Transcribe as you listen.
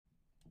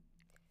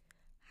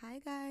Hi,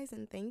 guys,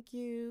 and thank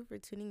you for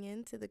tuning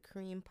in to the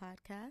Cream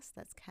Podcast.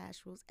 That's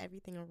Cash Rules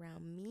Everything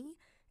Around Me,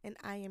 and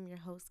I am your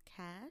host,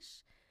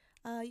 Cash.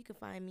 You can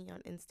find me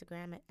on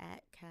Instagram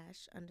at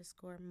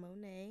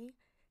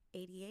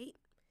cash_monet88.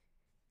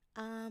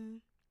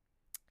 Um,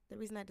 the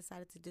reason I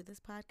decided to do this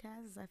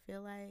podcast is I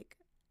feel like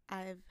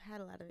I've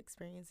had a lot of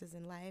experiences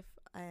in life,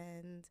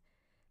 and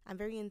I'm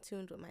very in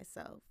tune with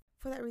myself.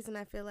 For that reason,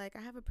 I feel like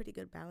I have a pretty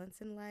good balance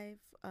in life,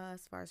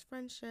 as far as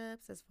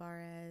friendships, as far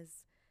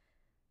as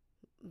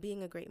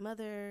being a great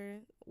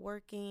mother,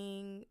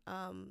 working.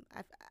 I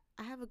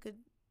have a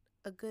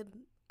good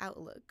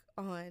outlook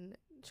on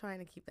trying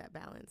to keep that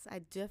balance. I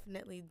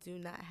definitely do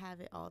not have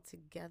it all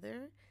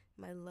together.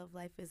 My love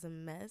life is a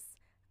mess.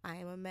 I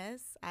am a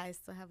mess. I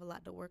still have a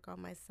lot to work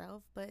on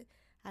myself, but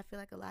I feel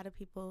like a lot of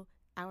people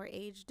our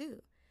age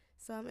do.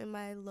 So I'm in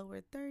my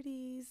lower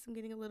 30s. I'm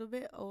getting a little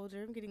bit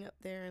older. I'm getting up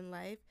there in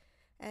life.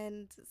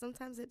 And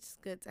sometimes it's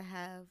good to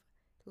have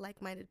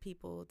like-minded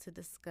people to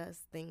discuss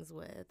things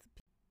with,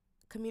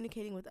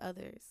 communicating with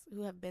others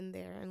who have been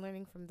there and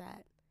learning from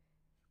that.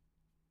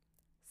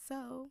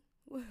 So,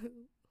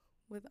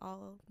 with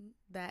all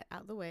that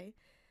out the way,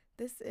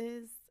 this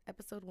is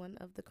episode 1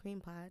 of the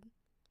Cream Pod.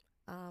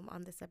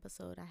 On this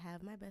episode, I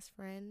have my best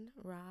friend,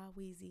 Ra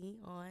Weezy,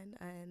 on,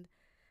 and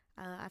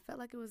I felt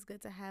like it was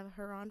good to have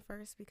her on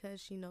first because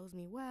she knows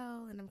me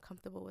well and I'm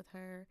comfortable with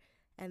her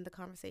and the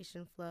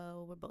conversation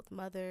flow. We're both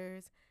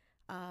mothers.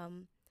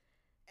 And,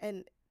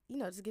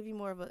 to give you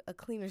more of a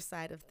cleaner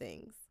side of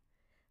things.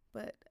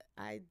 But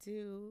I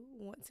do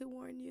want to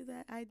warn you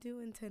that I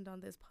do intend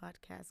on this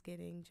podcast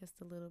getting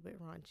just a little bit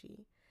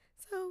raunchy.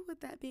 So,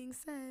 with that being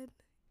said,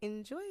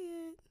 enjoy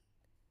it.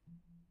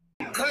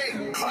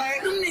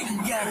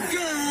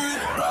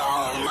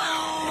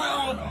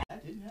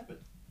 That didn't happen.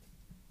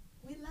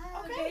 We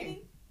live, Okay.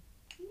 baby.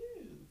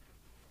 Cute.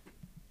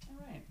 All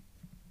right.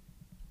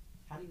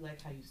 How do you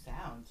like how you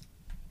sound?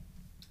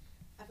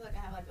 I feel like I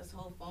have like this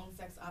whole phone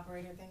sex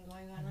operator thing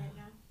going on right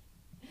now.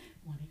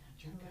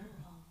 1-800 girl.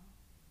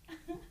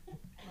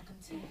 Welcome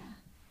to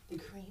the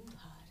Cream Pod.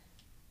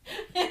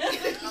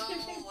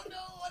 Oh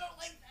no, I don't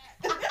like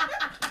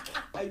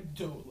that. I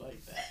don't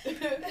like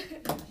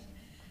that.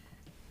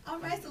 All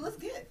right, so let's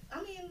get.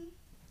 I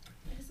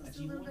guess let's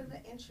do a little bit of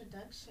an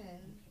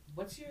introduction.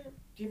 Do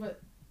you have a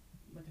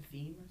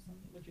theme or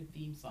something? What's your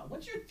theme song?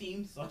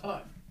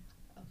 Okay.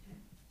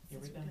 Here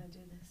we Since go. we're gonna do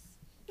this.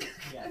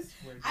 Yes,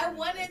 we're I doing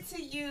wanted this.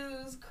 to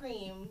use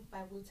Cream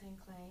by Wu-Tang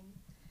Clan.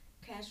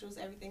 Cash Rules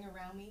Everything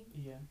Around Me.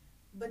 Yeah.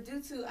 But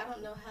due to, I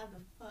don't know how the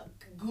fuck.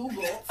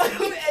 Google.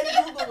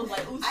 And Google was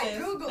like, ooh, I sis,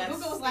 Google that's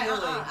was like,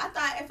 stealing. I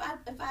thought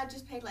if I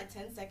just paid like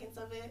 10 seconds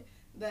of it,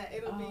 that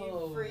it'll be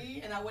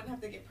free and I wouldn't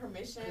have to get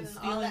permission and all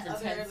stealing that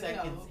for 10 other,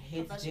 seconds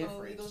hits professional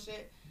different. legal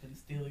shit. Than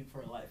stealing for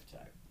a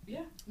lifetime.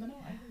 Yeah. No, I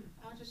agree.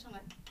 I was just trying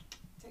to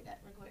take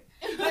that real quick.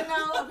 But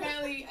no,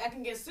 apparently I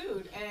can get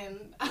sued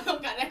and I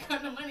don't got that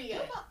kind of money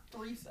yet. What about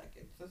 3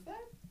 seconds? Is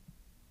that?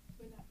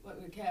 We're not, what,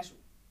 with cash.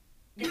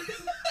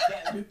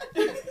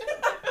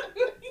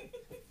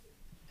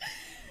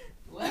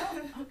 Well,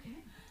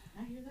 okay.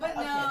 I hear that. But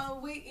okay.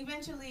 no,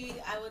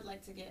 I would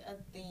like to get a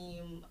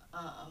theme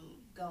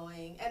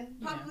going. And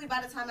probably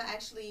by the time I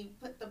actually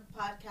put the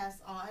podcast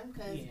on,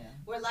 because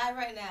we're live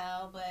right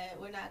now, but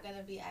we're not going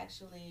to be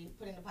actually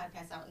putting the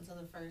podcast out until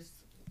the first,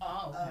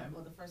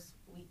 the first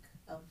week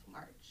of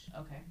March.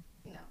 Okay.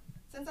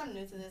 Since I'm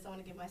new to this, I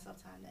want to give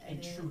myself time to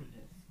edit. And true to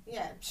this.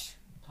 Yeah.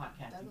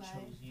 Podcasting That's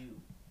chose you.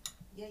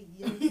 Yeah.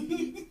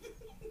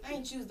 I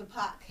ain't choose the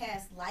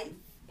podcast life.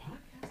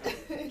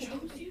 Podcasting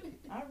chose you.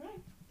 All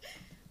right.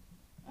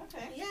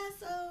 Okay. Yeah,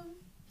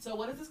 So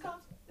what is this called?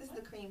 this is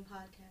the Cream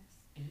Podcast.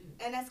 Ew.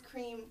 And that's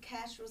Cream.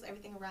 Cash Rules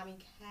Everything Around Me.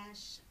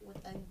 Cash with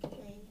a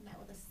K, not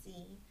with a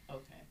C.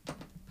 Okay.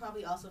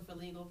 Probably also for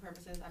legal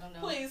purposes. I don't know.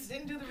 Please.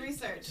 Didn't do the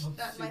research. Don't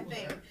Not my sue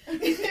thing. her.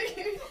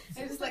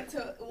 I just like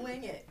to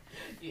wing it.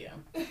 Yeah.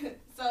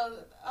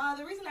 So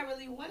the reason I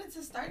really wanted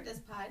to start this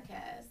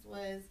podcast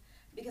was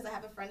because I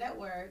have a friend at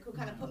work who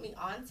kind of put me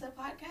onto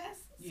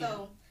podcasts. Yeah.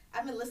 So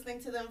I've been listening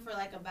to them for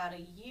like about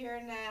a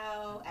year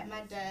now at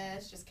my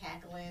desk, just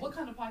cackling. What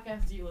kind of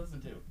podcast do you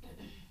listen to?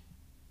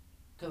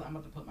 Because I'm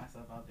about to put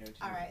myself out there too.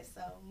 All right,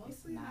 so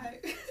mostly not.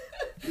 like.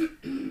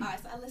 All right,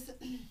 so I listen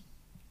to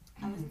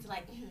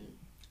like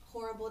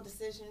Horrible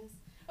Decisions,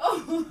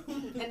 Oh.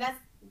 and that's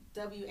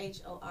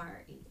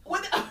WHORE.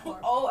 What?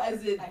 Oh,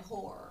 as in like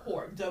horror.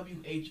 Whore.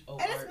 WHORE.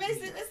 And it's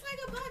basically it's like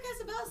a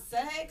podcast about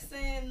sex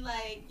and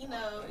like you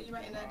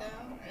writing that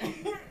down.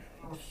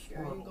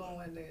 Girl, you going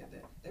with that?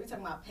 They be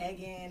talking about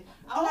pegging.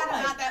 I'm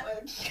not that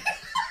way.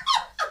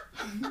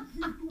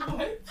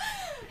 What?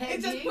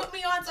 It just put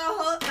me onto a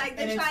whole like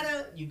they try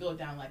to. You go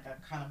down like a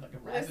kind of like a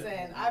rabbit hole.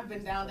 Listen, I've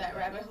been down that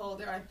rabbit hole.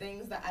 There are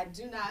things that I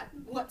do not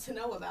want to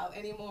know about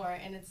anymore,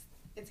 and it's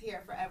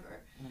here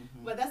forever.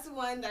 Mm-hmm. But that's the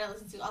one that I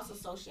listen to. Also,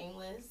 So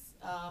Shameless.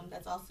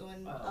 That's also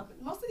in.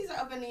 Most of these are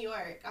up in New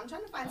York. I'm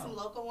trying to find some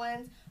local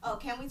ones. Oh,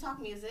 Can We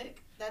Talk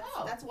Music?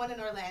 That's one in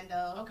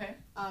Orlando. Okay.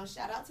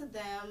 Shout out to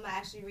them. I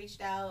actually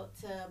reached out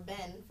to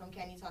Ben from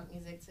Can You Talk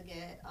Music to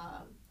get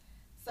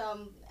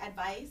some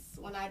advice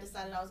when I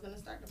decided I was going to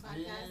start the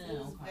podcast. It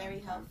was very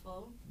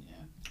helpful.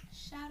 Yeah.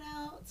 Shout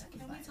out to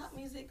Can We Talk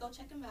Music. Go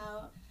check them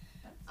out.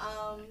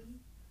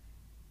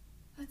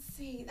 Let's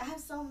see. I have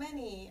so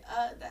many.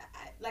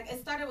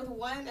 It started with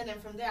one, and then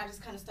from there, I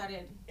just kind of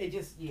started. It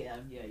just, you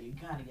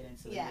kind of get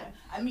into it. Yeah.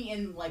 I mean,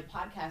 and, like,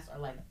 podcasts are,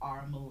 like,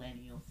 our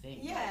millennial thing.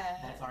 Yeah.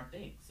 Like, that's our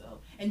thing.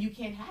 So, and you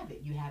can't have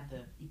it. You have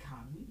the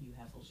economy. You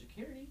have Social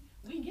Security.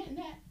 We ain't getting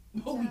that.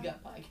 But we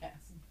got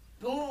podcasts.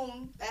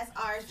 Boom. That's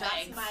ours.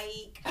 That's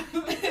Mike.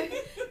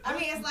 I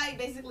mean, it's like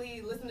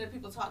basically listening to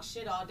people talk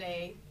shit all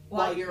day.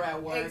 While you're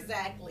at work.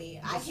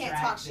 Exactly. I can't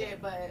talk shit,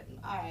 but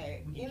all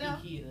right. We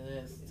can key to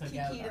this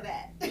together. Key to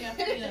that.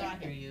 Yeah, I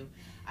hear you.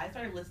 I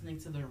started listening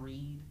to The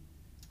Read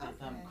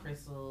with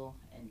Crystal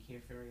and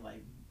Kier Fury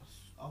like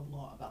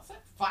about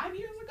 5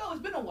 years ago.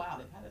 It's been a while.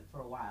 They've had it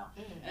for a while.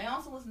 Mm-hmm. And I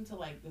also listened to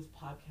like this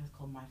podcast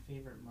called My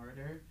Favorite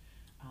Murder.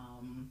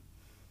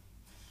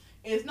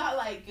 It's not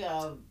like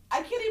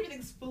I can't even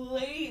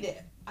explain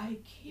it. I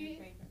can't. Your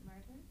favorite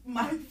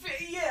murder?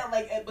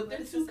 But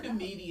they're two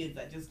comedians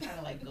that just kind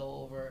of like go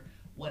over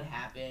what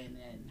happened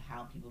and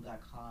how people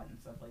got caught and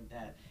stuff like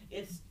that.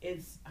 It's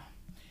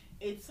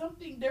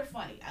something. They're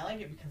funny. I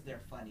like it because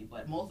they're funny,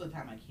 but most of the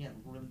time I can't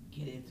really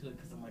get into it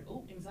because I'm like,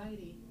 oh,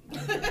 anxiety.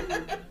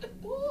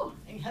 Ooh,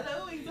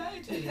 hello,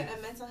 anxiety.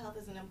 And mental health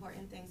is an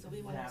important thing, so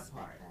we want to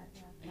respect that.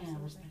 Yeah,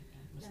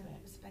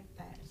 respect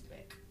that.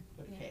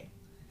 Okay.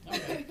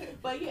 Okay.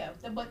 but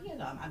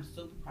I'm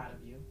super proud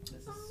of you.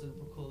 This is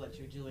super cool that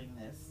you're doing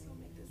this.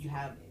 You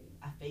have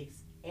a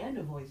face and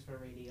a voice for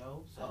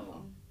radio,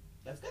 so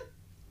that's good.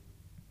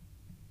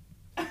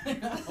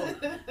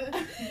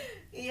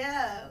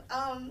 Yeah.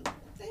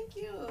 Thank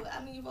you.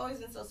 I mean, you've always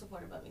been so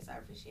supportive of me, so I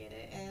appreciate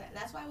it, and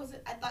that's why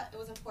I thought it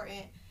was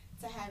important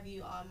to have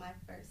you on my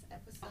first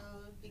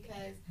episode,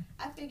 because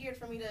I figured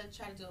for me to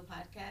try to do a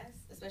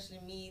podcast, especially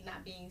me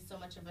not being so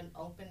much of an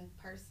open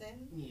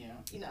person.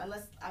 Yeah.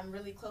 Unless I'm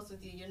really close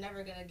with you, you're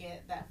never gonna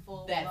get that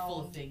full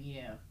thing.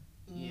 Yeah.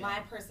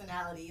 My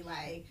personality,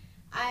 like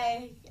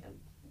I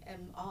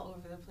am all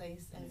over the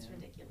place, and it's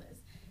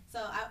ridiculous. So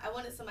I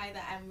wanted somebody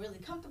that I'm really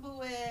comfortable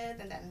with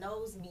and that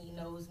knows me,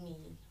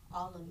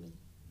 all of me.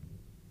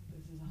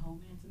 This is a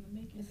homance in the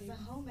making. This is a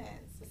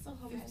homance. It's so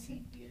romantic.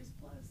 15 years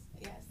plus.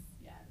 Yes.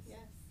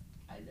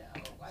 I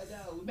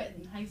know. We met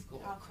in high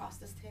school. I'll cross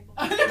this table.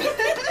 Oh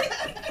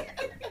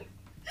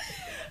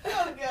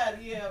God,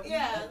 yeah.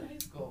 Yeah. In high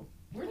school.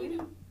 Where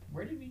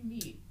did we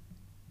meet?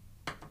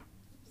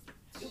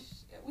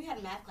 We had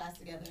a math class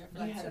together for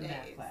like 2 days. We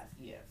had a math class,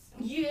 yes.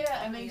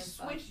 Yeah, and they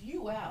switched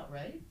you out,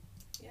 right?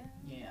 Yeah.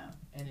 Yeah,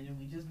 and then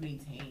we just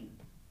maintain,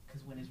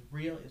 because when it's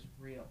real, it's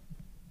real.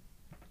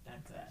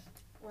 That's it.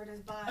 Word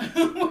is bond.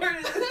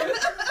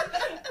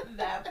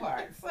 That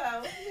part.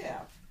 So,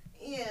 yeah.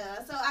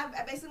 Yeah, so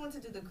I basically want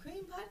to do the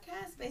Cream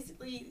podcast,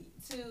 basically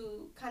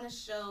to kind of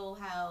show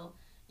how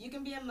you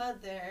can be a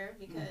mother,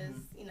 because,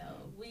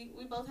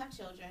 we both have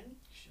children.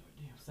 Sure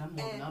do. Some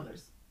more than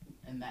others.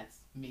 And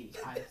that's me.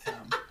 I have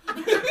some.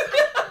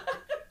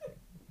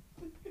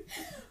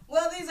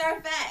 Well, these are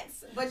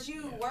facts, but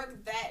you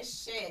work that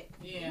shit.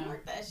 Yeah. You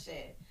work that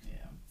shit.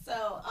 Yeah.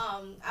 So,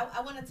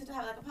 I wanted to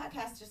have like a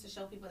podcast just to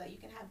show people that you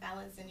can have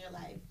balance in your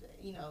life,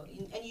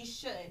 and you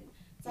should,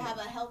 to have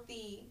a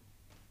healthy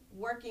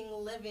working,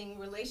 living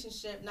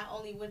relationship, not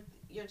only with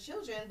your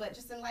children, but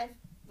just in life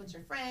with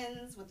your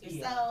friends, with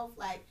yourself,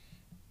 like,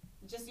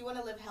 just you want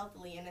to live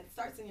healthily, and it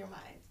starts in your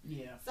mind.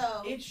 Yeah.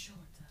 So it's sure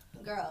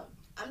does. Girl,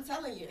 I'm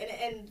telling you,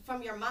 and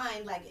from your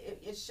mind, like,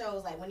 it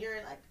shows, like, when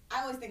you're, like,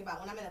 I always think about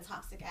when I'm in a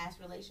toxic-ass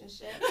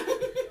relationship.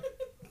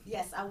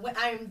 Yes, I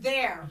am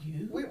there.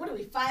 You? What are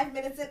we, 5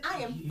 minutes in? I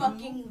am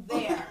fucking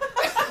there.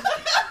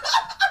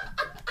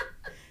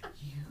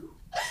 You?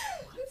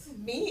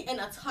 Me in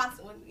a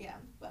toxic one, yeah.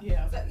 But,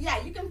 yeah. So,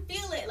 yeah, you can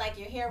feel it, like,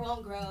 your hair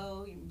won't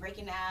grow, you're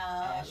breaking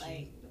out, ashy.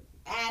 Like,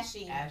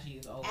 ashy. Ashy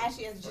is always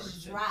ashy is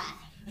just dry.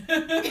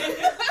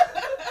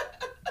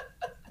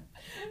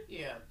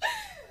 Yeah.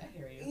 I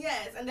hear you.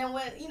 Yes, and then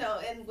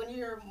when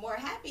you're more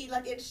happy,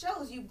 like, it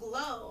shows, you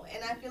glow,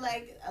 and I feel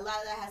like a lot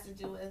of that has to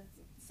do with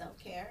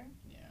self-care.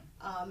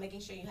 Yeah.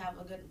 Making sure you have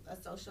a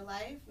social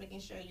life, making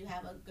sure you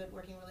have a good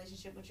working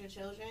relationship with your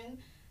children,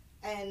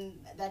 and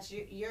that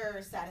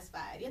you're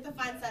satisfied. You have to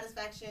find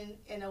satisfaction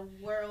in a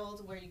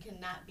world where you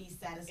cannot be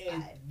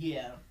satisfied.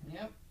 Yeah.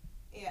 Yep.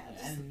 Yeah.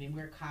 I mean,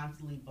 we're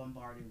constantly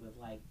bombarded with,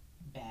 like,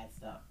 bad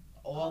stuff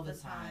all the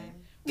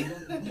time. We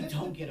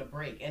don't get a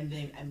break. And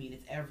then, I mean,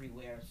 it's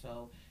everywhere.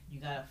 So you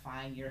got to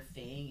find your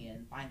thing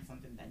and find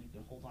something that you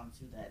can hold on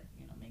to that,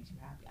 makes you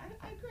happy.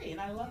 I agree.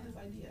 And I love this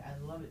idea. I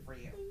love it for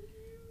you.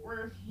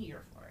 We're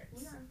here for it.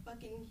 We are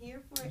fucking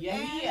here for it.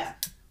 Yeah.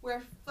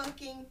 We're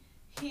fucking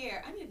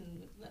here. I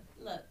didn't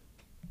look.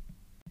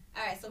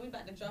 All right, so we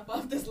about to drop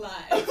off this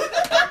live.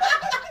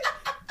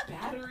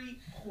 Battery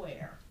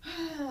where?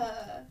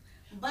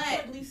 But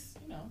at least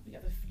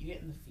you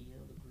get in the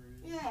feel, the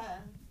groove.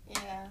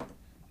 Yeah.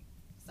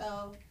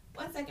 So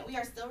 1 second, we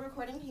are still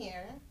recording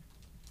here.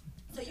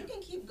 So you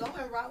can keep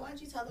going, Rod. Why don't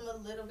you tell them a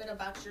little bit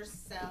about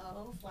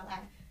yourself while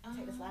I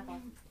take this live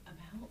off?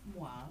 About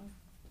Well,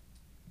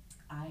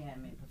 I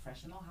am a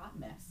professional hot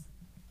mess.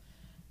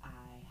 I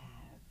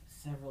have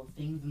several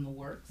things in the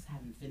works.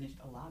 Haven't finished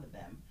a lot of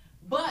them,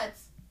 but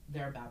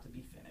they're about to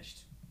be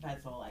finished.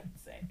 That's all I can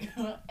say.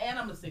 And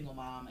I'm a single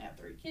mom. I have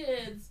 3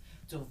 kids,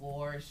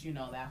 divorce. You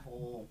know that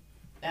whole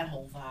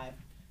vibe,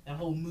 that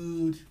whole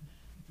mood.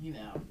 You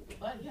know.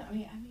 But yeah, I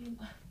mean,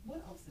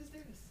 what else is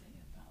there to say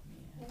about me?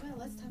 Well,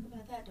 let's talk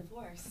about that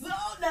divorce.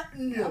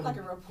 No. I'm like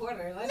a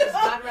reporter. Let's just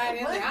got right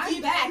in there.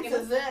 I'm back. Into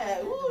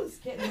that. Ooh, it's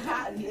getting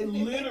hot. It's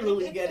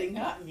literally getting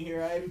hot in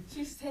here.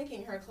 She's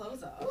taking her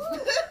clothes off.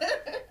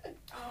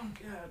 Oh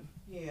God.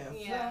 Yeah.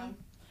 Yeah.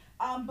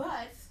 So,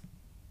 but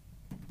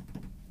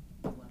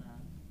you wanna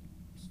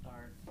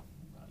start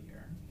about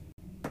your?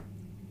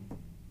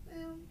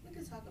 Well, we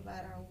could talk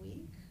about our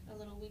week. A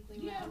little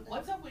weekly roundup.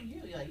 What's up with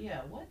you?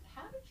 Yeah. What?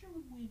 How did your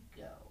week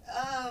go?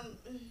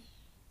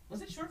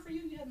 Was it short for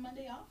you? You had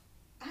Monday off.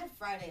 I had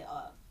Friday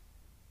off.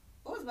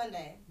 What was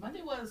Monday?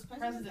 Monday was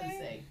President's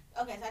Day.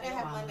 Okay, so I didn't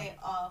have Monday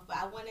off, but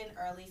I went in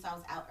early, so I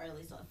was out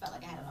early, so it felt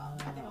like I had it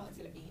off. I think I went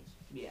to the beach.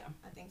 Yeah.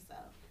 I think so.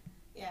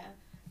 Yeah.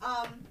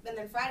 And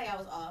then Friday I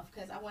was off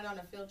because I went on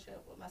a field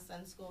trip with my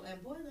son's school, and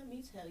boy, let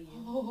me tell you.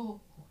 Oh,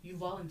 you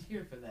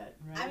volunteered for that,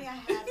 right? I mean, I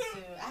have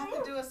to. I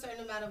have to do a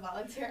certain amount of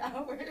volunteer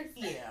hours.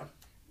 Yeah.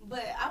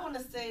 But I want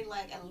to say,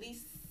 like, at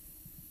least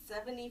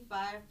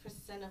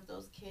 75% of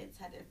those kids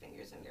had their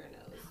fingers in their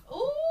nose.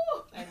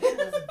 Ooh! Like, they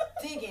was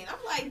digging.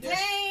 I'm like, There's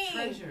dang.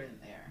 treasure in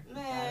there. Man.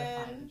 You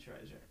gotta find the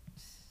treasure.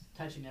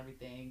 Touching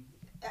everything.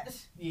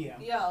 Yeah.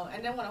 Yo,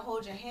 and then want to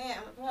hold your hand.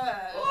 I'm like,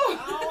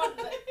 I don't want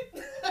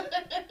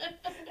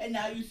to. And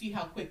now you see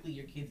how quickly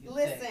your kids get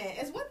Listen, sick.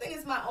 it's one thing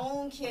it's my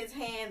own kid's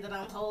hand that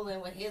I'm holding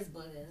with his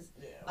boogers.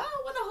 Yeah. I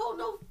don't want to hold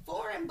no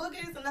foreign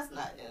boogers, and that's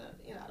not,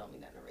 you know, I don't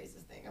mean that in a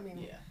racist thing. I mean,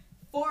 Yeah.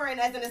 foreign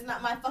as in it's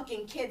not my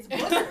fucking kid's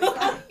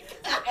boogers.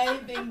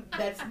 Anything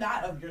that's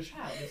not of your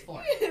child is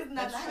foreign. It's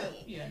not That's true.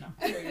 mine. Yeah, no.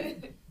 I hear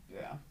you.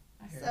 Yeah.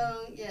 I hear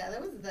So, yeah,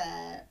 there was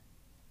that.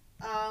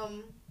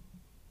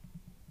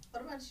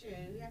 What about you?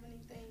 You have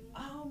anything?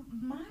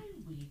 My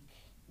week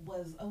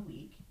was a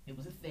week. It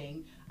was a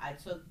thing. I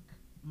took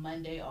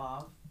Monday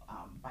off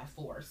by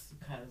force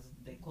because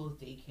they closed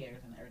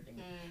daycares and everything.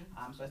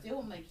 So I stayed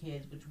with my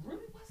kids, which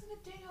really wasn't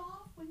a day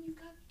off when you've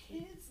got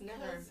kids.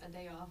 Never a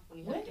day off when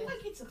you When have do kids.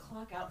 I get to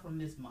clock out from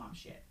this mom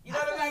shit? You You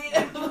know what I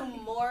mean?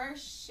 do more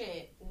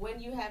shit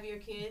when you have your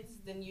kids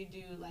than you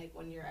do like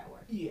when you're at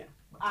work. Yeah,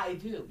 I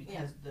do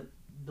because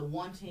the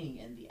wanting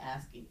and the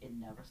asking, it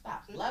never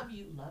stops. Love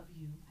you. I And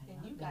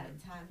love you got them.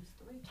 it times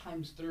 3.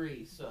 Times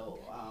 3. So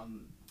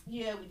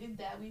yeah, we did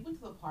that. We went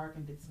to the park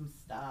and did some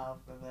stuff,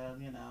 and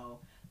then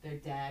their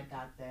dad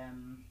got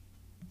them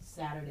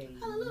Saturday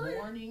Hallelujah.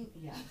 morning.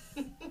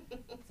 Yes.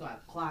 So I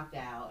clocked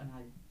out and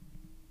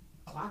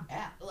I clocked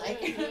out like,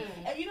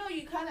 and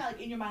you kind of like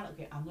in your mind,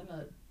 okay,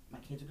 my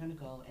kids are gonna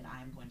go and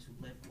I'm going to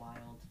live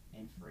wild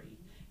and free.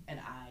 And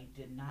I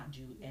did not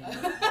do any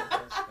of those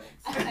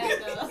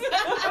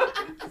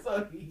things.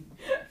 So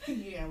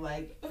yeah,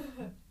 like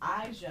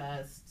I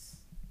just,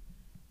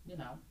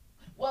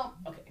 well,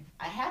 okay,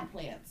 I had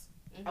plans.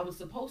 I was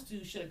supposed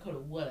to, shoulda, coulda,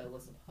 woulda,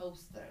 was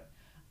supposed to,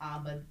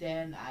 but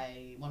then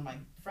one of my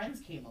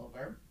friends came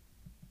over,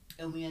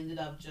 and we ended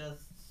up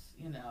just,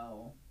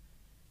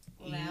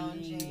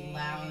 lounging,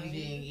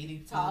 eating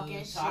food,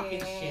 talking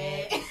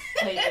shit,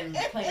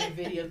 playing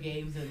video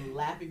games, and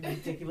laughing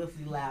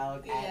ridiculously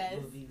loud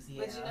at movies.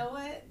 Yeah. But you know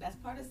what? That's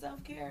part of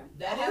self-care.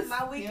 That I have is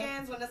my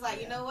weekends when it's like,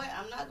 yeah. you know what?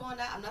 I'm not going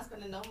out. I'm not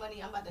spending no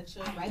money. I'm about to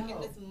chill right in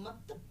this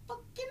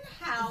motherfucking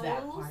house.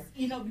 That part.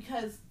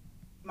 Because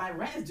my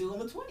rent is due on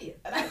the 20th.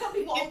 And I tell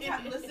people all the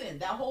time, listen,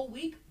 that whole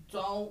week,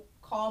 don't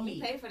call me.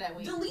 You pay for that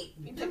week. Delete.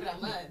 You pay for that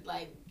month.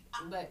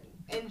 But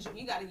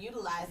you got to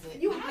utilize it.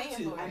 You You're have paying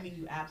to. for it. I mean,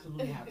 you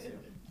absolutely have to.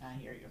 I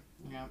hear you.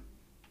 Yeah.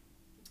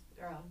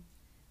 Girl.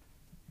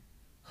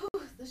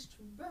 Whew, the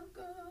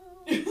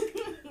struggle.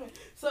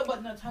 So,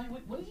 but no, tell me,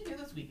 what did you do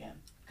this weekend?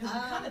 Because we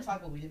kind of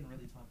talked, but we didn't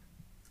really talk.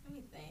 Let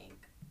me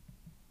think.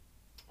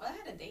 Well, I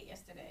had a date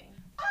yesterday.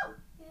 Oh!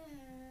 Yeah.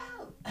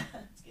 Oh!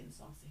 It's getting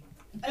saucy.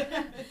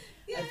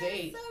 Yeah, A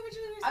date. So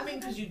originally we were I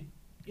mean, supposed because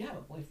you have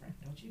a boyfriend,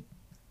 don't you?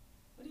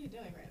 What are you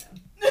doing right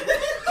now?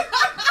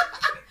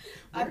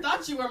 I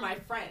thought you were my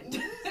friend.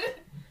 Where's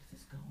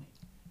this going?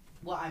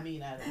 Well, I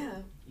mean,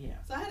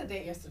 yeah. So I had a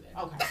date yesterday.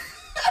 Okay.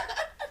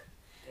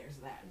 There's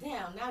that.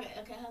 Damn, now I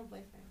have a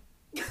boyfriend.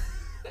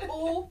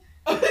 Oh,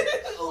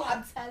 oh,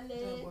 I'm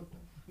telling. Oh,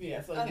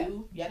 Yeah, so okay.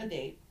 you had a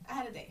date. I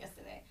had a date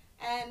yesterday.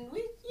 And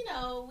we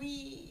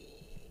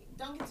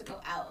don't get to go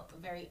out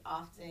very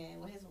often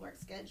with his work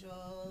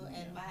schedule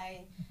and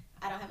I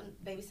don't have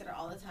a babysitter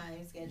all the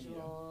time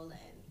schedule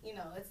and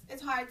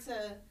it's hard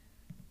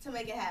to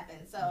make it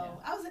happen. So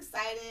I was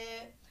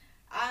excited.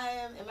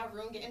 I'm in my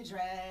room getting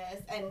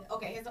dressed and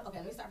okay,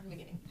 let me start from the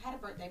beginning. I had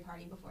a birthday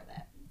party before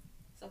that.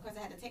 So of course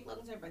I had to take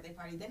Logan to a birthday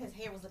party. Then his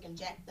hair was looking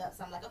jacked up.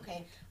 So I'm like,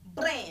 okay,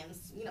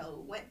 brams.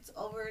 Went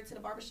over to the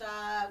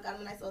barbershop, got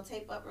him a nice little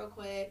tape up real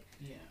quick.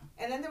 Yeah.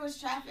 And then there was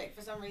traffic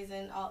for some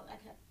reason. I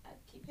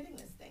keep hitting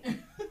this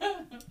thing.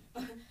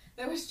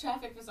 there was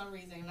traffic for some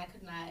reason, and I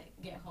could not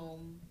get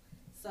home.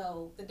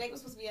 So the date was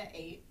supposed to be at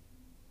 8,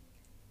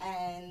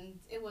 and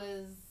it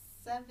was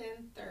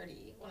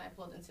 7:30 when I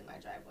pulled into my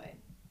driveway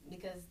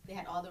because they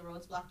had all the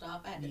roads blocked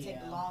off. I had to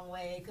take the long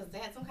way because they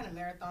had some kind of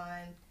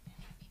marathon.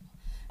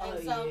 And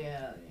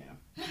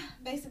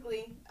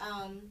basically,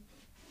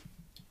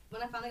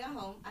 when I finally got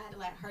home, I had to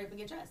like hurry up and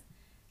get dressed.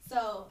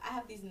 So I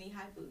have these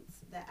knee-high boots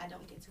that I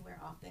don't get to wear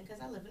often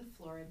because I live in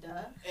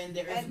Florida. And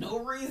there is no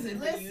reason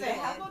for you to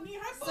have no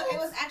knee-high boots. So it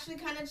was actually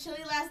kind of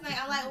chilly last night.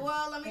 I'm like,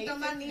 well, let me throw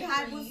my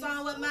knee-high boots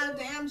on with my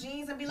damn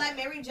jeans and be like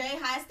Mary J.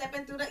 high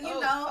stepping through the,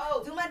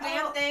 do my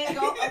damn thing.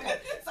 Go,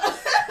 okay. So,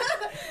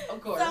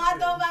 of course. So I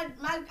throw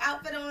my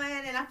outfit on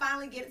and I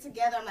finally get it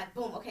together. I'm like,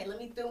 boom, okay, let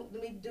me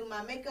do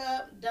my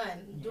makeup.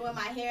 Done. Doing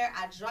my hair.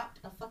 I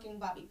dropped a fucking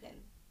bobby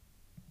pin.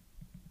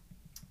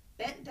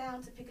 Bent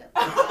down to pick up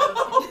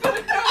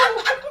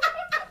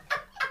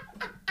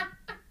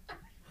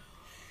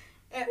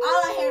and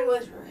all I heard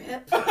was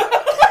rip.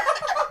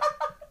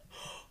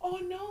 Oh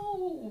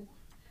no.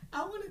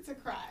 I wanted to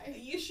cry.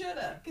 You should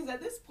have. Because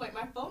at this point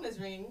my phone is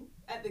ringing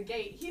at the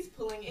gate. He's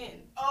pulling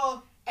in.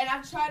 Oh. And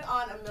I've tried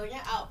on a million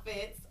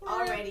outfits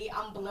already.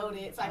 I'm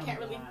bloated, so I can't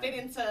really fit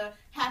into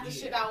half the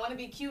shit I want to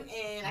be cute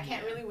in. I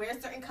can't really wear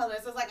certain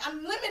colors. So it's like,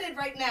 I'm limited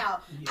right now.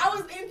 I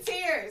was in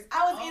tears.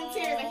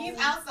 And he's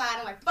outside.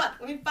 I'm like, fuck,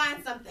 let me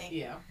find something.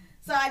 Yeah.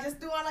 So I just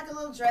threw on like a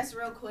little dress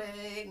real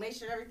quick, make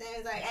sure everything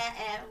is like,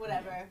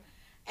 whatever.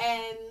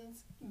 And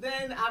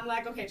then I'm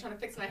like, okay, trying to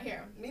fix my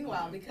hair.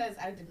 Meanwhile, because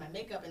I did my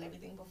makeup and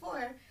everything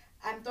before,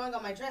 I'm throwing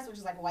on my dress, which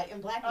is like white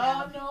and black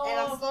now. Oh, no. And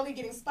I'm slowly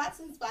getting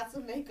spots and spots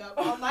of makeup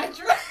on my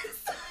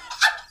dress.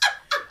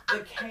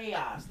 The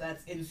chaos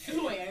that's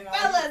ensuing.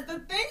 Fellas, the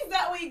things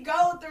that we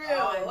go through.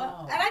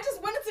 Oh, and I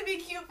just wanted to be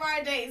cute for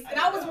our dates. And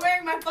I was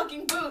wearing my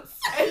fucking boots.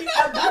 And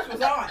the boots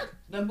was on.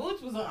 The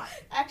boots was on.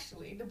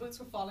 Actually, the boots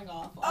were falling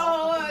off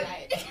all fucking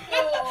night.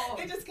 No.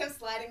 They just kept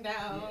sliding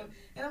down. Yeah.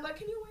 And I'm like,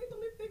 can you wait?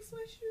 Let me fix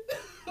my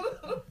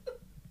shoe.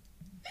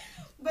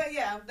 But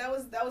yeah, that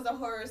was a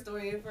horror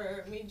story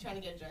for me trying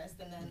to get dressed.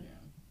 And then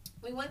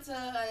we went to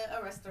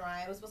a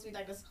restaurant. It was supposed to be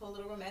like this whole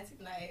little romantic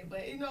night.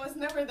 But, it's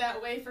never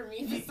that way for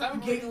me for some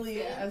reason.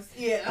 Giggly ass.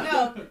 Yeah.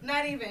 No,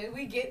 not even.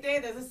 We get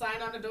there. There's a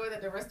sign on the door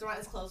that the restaurant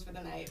is closed for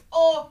the night.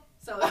 Oh.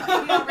 So we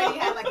already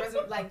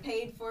had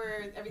paid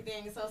for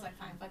everything. So I was like,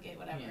 fine, fuck it,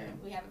 whatever. Yeah.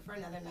 We have it for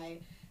another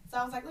night. So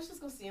I was like, let's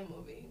just go see a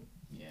movie.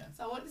 Yeah.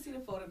 So I went to see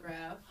The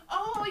Photograph.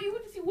 Oh, you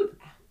went to see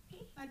without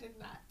me? I did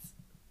not.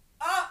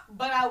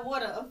 But I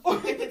would have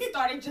if it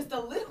started just a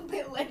little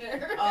bit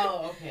later.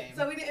 Oh, okay.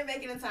 So we didn't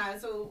make it in time.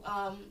 So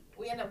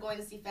we ended up going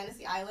to see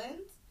Fantasy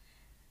Island.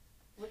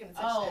 We're gonna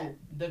touch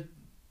that.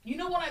 You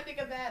know when I think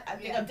of that, I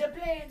think of the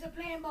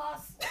plane,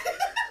 boss.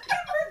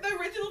 The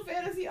original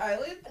Fantasy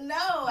Island? No,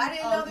 I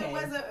didn't know there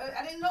was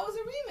I didn't know it was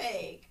a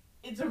remake.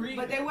 It's a remake.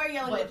 But they were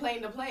yelling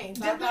the plane.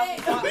 So I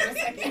thought for a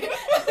second.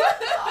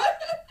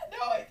 No,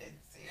 I didn't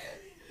see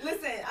it.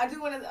 Listen, I do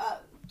want to.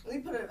 Let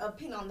me put a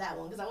pin on that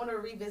one because I want to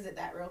revisit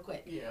that real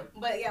quick. Yeah.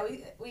 But yeah,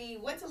 we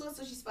went to a little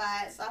sushi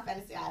spot, saw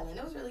Fantasy Island.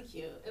 It was really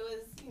cute. It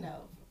was,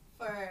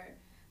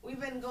 we've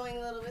been going a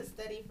little bit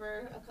steady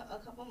for a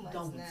couple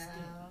months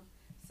now.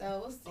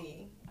 So we'll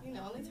see.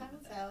 Only time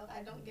will tell.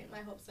 I don't get my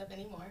hopes up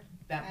anymore.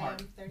 That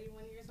part. I am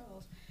 31 years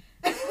old.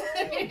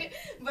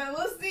 But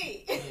we'll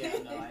see. Yeah,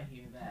 no, I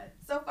hear that.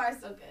 So far,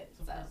 so good.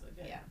 So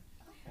good. Yeah.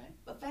 Okay.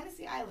 But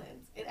Fantasy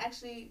Island, it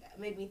actually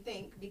made me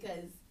think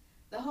because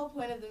the whole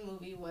point of the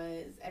movie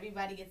was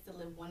everybody gets to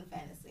live one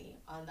fantasy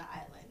on the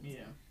island.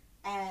 Yeah.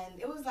 And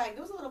it was like,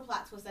 there was a little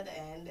plot twist at the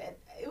end.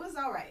 It was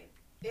all right.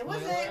 It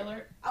wasn't. Spoiler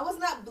alert? I was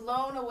not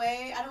blown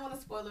away. I don't want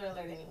to spoiler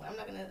alert anyone. I'm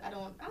not gonna. I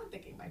don't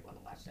think anybody want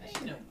to watch that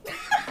shit. No.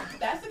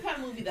 That's the kind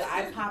of movie that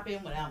I pop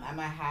in when I'm at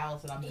my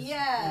house and I'm just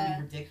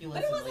really ridiculous.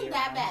 But it wasn't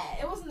that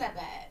bad. It wasn't that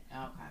bad.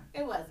 Okay.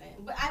 It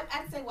wasn't. But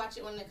I'd say watch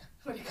it when it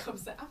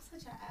comes to. I'm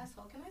such an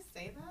asshole. Can I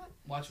say that?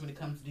 Watch when it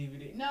comes to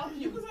DVD. No,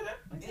 you can say that.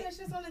 Yeah, it's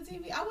just on the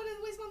TV. I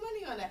wouldn't waste my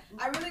money on that.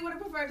 I really would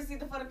have preferred to see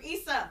the photo of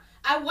Issa.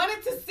 I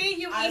wanted to see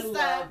you, Issa. I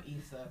love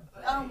Issa.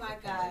 Oh my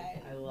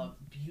god. I love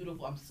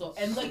beautiful. I'm so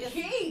and look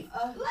Keith.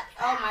 Oh my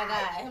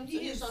god.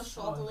 He's so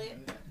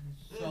chocolate.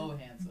 So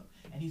handsome.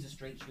 And he's a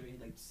straight shooter. He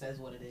says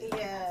what it is. Yeah.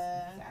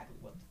 That's exactly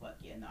what the fuck.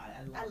 Yeah, no,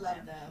 I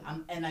love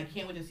them. And I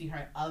can't wait to see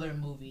her other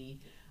movie.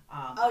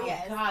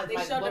 Yes. God, they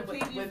showed a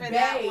preview for Bay.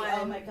 that one.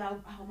 Oh my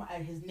god.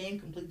 His name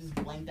completely just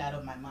blanked out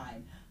of my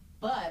mind.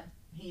 But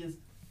he is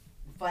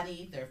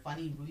funny. They're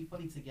funny, really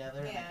funny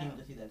together. Yeah. I can't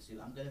wait to see that too.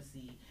 I'm gonna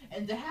see.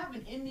 And to have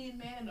an Indian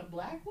man and a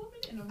black woman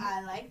in a movie.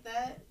 I like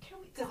that. Can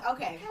we?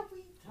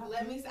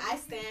 I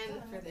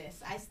stand for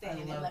this. I stand,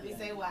 and let me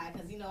say why.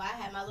 Because I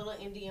had my little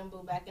Indian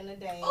boo back in the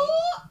day.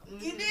 Oh,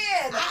 you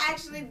did.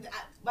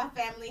 My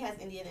family has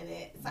Indian in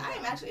it, so I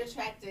am actually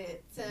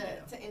attracted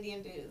to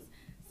Indian dudes.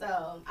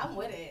 So I'm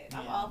with it.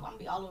 I'm gonna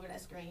be all over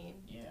that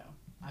screen. Yeah.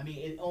 I mean,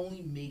 it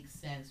only makes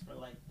sense for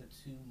the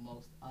two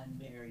most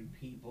unmarried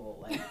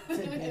people to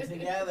get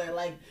together.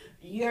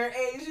 You're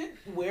Asian,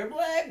 we're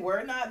black,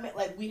 we're not.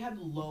 We have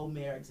low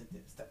marriage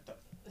statistics.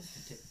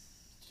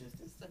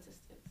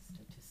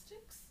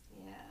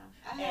 Yeah.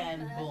 I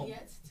and have boom.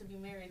 yet to be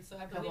married, so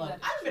I believe that.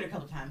 I've been married a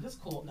couple times. It's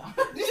cool. No.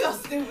 You're so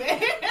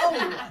stupid.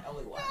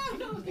 Only one. You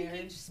know,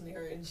 Marriage.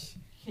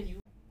 Can you?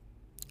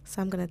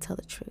 So I'm gonna tell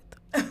the truth.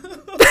 Oh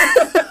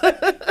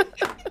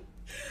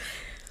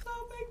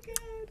my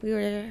god. We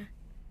were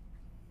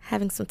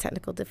having some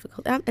technical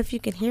difficulty. If you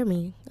can hear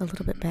me a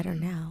little bit better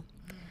now,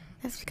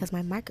 that's because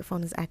my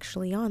microphone is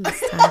actually on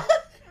this time.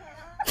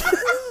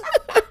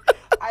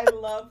 I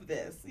love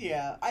this.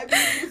 Yeah. I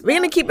mean, We're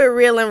gonna keep it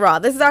real and raw.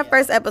 This is our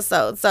first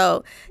episode,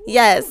 so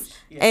yes.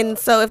 Yeah. And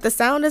so if the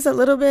sound is a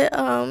little bit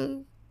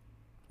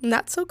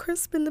not so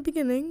crisp in the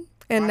beginning,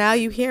 and now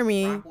you hear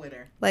me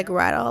like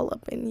right all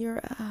up in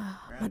your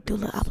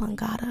medulla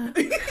oblongata.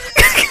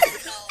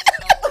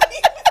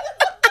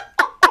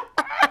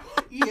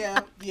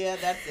 Yeah,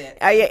 that's it.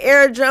 Are your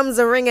eardrums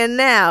are ringing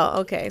now?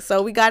 Okay,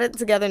 so we got it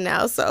together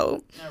now.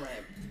 So All right.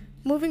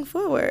 moving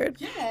forward.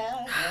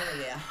 Yeah.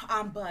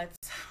 But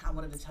I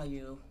wanted to tell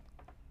you.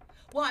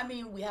 Well, I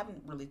mean, we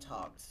haven't really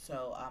talked,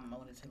 so I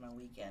wanted to tell you my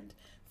weekend.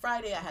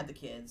 Friday, I had the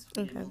kids.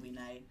 We did movie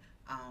night.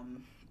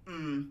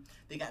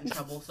 They got in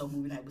trouble, so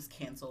movie night was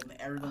canceled,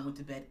 and everyone went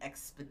to bed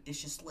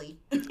expeditiously.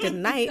 Good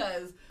night.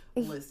 Because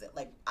listen,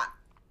 like I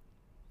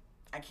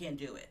can't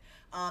do it.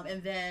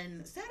 And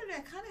then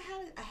Saturday,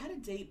 I had a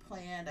date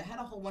planned. I had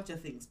a whole bunch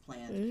of things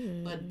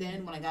planned. But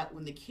then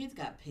when the kids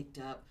got picked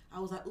up, I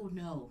was like, oh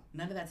no,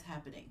 none of that's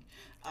happening.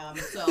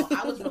 So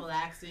I was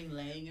relaxing,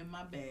 laying in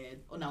my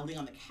bed, laying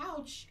on the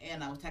couch,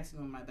 and I was texting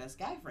one of my best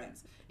guy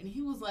friends. And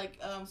he was like,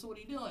 so what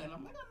are you doing? And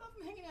I'm like, I'm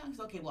nothing, hanging out. He's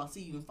like, okay, well, I'll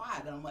see you in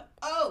 5. And I'm like,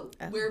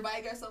 we're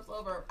inviting ourselves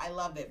over. I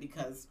love it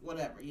because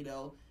whatever,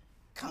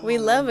 We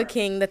love a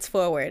king that's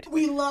forward.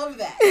 We love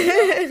that.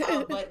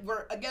 But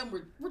we're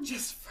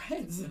just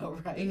friends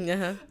though,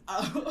 right?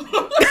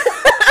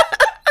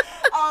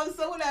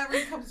 So whenever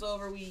he comes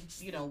over, we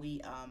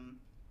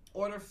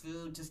order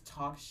food, just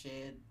talk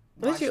shit.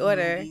 What'd you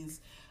order?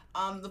 Movies.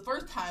 The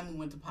first time we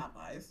went to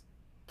Popeyes.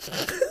 We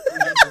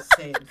did the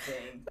same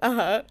thing.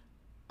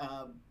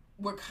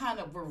 We're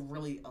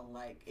really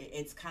alike.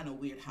 It's kind of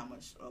weird how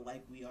much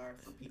alike we are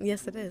for people.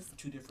 Yes, it is.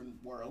 2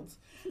 different worlds.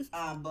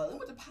 But we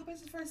went to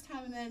Popeyes the first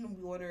time, and then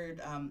we ordered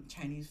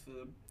Chinese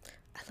food.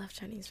 I love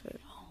Chinese food.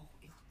 Oh,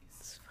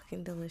 it's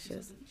fucking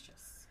delicious. So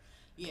delicious.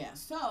 Yeah.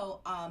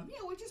 So,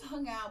 we just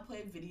hung out,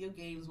 played video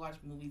games,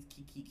 watched movies,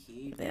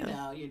 kiki.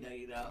 Yeah.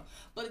 You know.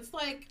 But it's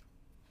like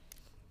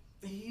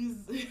he's.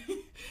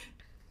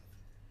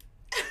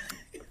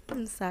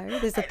 I'm sorry.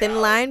 There's a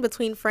thin line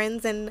between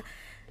friends and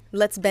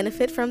let's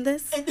benefit from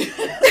this.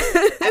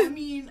 I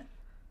mean,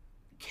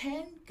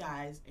 can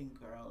guys and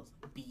girls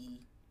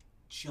be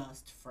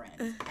just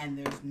friends? And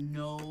there's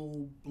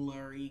no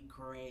blurry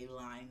gray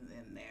lines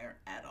in there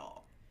at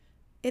all.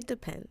 It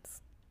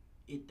depends.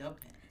 It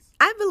depends.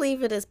 I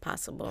believe it is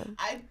possible.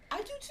 I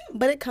do too.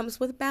 But it comes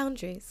with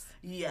boundaries.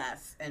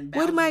 Yes, and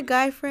boundaries. Would my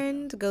guy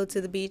friend go to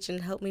the beach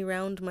and help me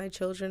round my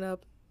children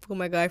up? Will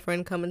my guy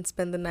friend come and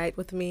spend the night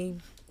with me?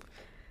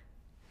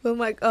 Too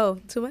much? Are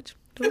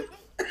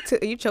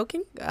you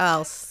choking?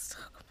 Oh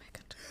my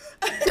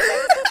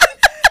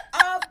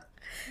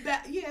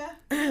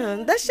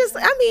God. That's just,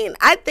 I mean,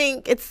 I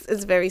think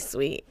it's very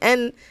sweet.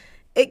 And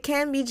it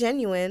can be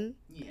genuine.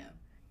 Yeah.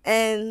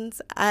 And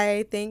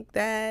I think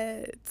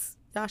that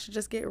y'all should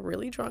just get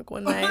really drunk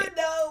one night.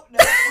 No.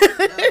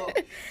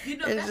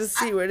 And just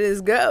see where this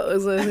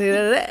goes.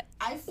 I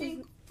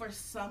think for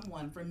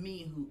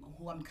me,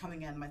 who I'm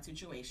coming out of my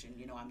situation,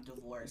 I'm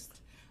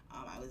divorced.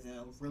 I was in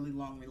a really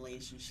long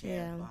relationship.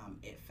 Yeah.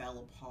 It fell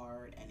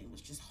apart, and it was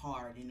just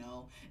hard,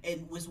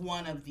 It was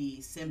one of the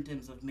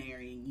symptoms of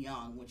marrying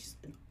young, which is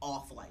an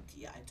awful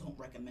idea. I don't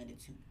recommend it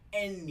to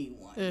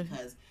anyone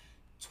because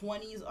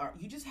 20s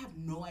you just have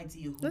no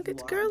idea who Look you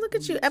at are. girl, look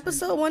at you.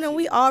 Episode 1, and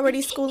we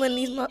already schooling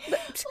these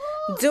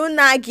do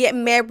not get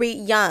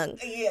married young.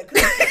 Yeah,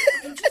 because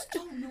you just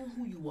don't know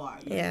who you are.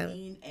 You know what I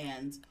mean?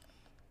 And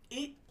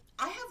I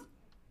have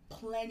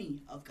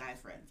plenty of guy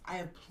friends.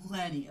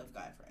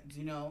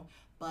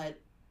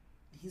 But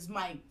he's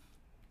my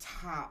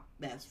top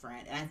best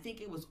friend. And I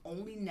think it was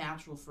only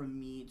natural for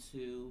me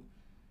to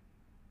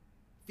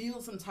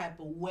feel some type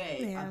of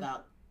way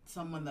about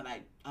someone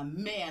a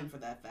man for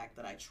that fact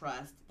that I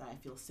trust, that I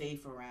feel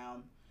safe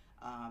around,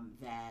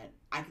 that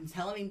I can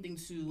tell anything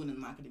to and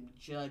I'm not going to be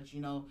judged.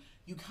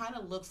 You kind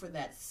of look for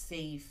that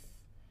safe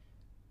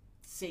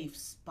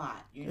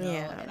spot,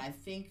 Yeah. And I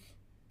think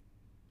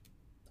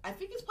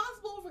it's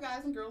possible for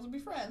guys and girls to be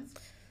friends,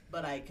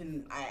 but I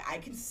can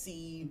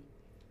see.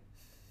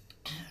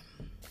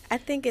 I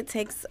think it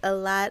takes a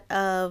lot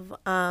of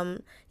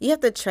you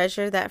have to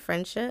treasure that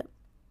friendship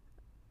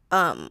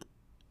a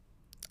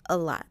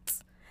lot,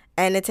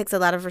 and it takes a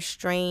lot of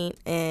restraint,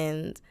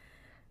 and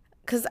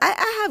because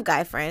I have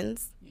guy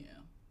friends.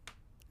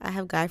 I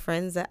have guy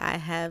friends that I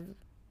have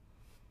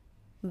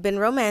been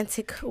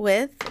romantic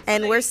with,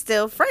 and we're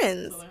still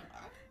friends,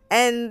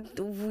 and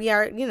we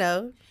are,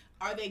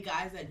 Are they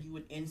guys that you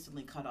would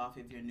instantly cut off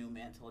if your new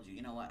man told you,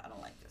 you know what, I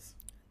don't like this?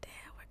 Damn,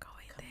 we're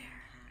going there.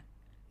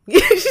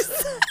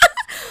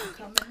 I'm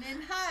coming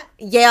in hot.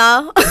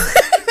 Yeah.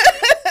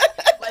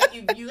 Like,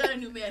 you got a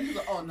new man who's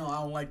like, oh no,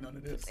 I don't like none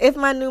of this. If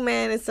my new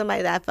man is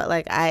somebody that I felt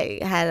like I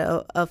had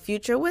a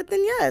future with,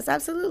 then yes,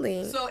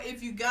 absolutely. So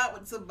if you got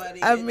with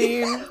somebody, I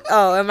mean,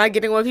 am I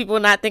getting with people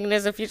not thinking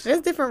there's a future?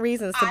 There's different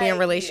reasons to be in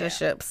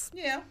relationships.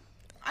 Yeah,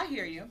 I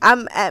hear you.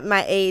 I'm at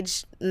my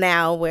age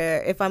now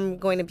where if I'm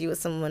going to be with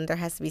someone, there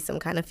has to be some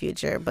kind of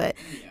future. But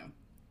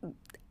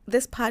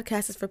this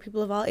podcast is for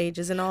people of all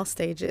ages and all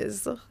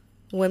stages.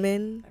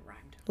 Women,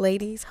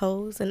 ladies,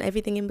 hoes, and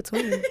everything in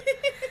between.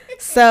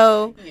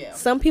 So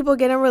some people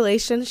get in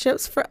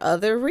relationships for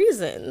other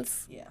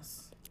reasons.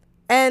 Yes.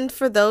 And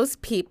for those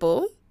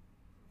people,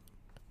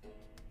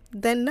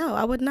 then no,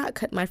 I would not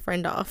cut my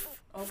friend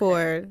off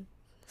for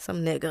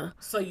some nigga.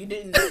 So you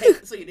didn't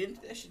take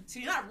that shit. So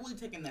you're not really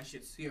taking that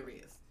shit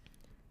serious.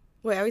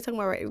 Wait, are we talking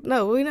about right?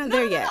 No, we're not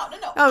there yet.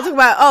 No. Oh, I'm talking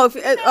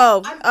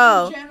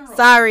about in general,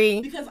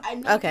 sorry. Because I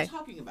know what you're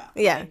talking about.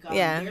 Yeah, like,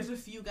 yeah. There's a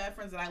few guy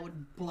friends that I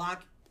would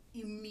block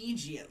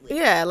immediately.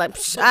 Yeah, like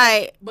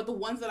But the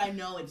ones that I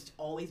know, it's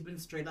always been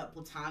straight up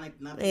platonic,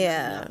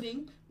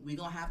 nothing. We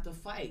gonna have to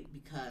fight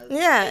because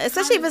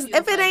especially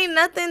if it ain't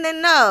nothing,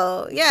 then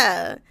no.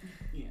 Yeah.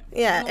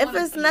 If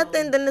it's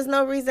nothing, then there's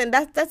no reason.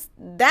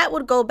 That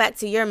would go back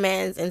to your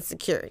man's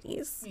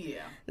insecurities.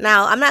 Yeah.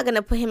 Now, I'm not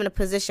gonna put him in a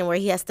position where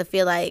he has to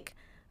feel like,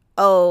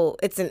 oh,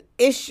 it's an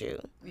issue.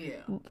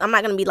 Yeah. I'm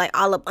not gonna be like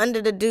all up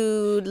under the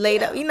dude,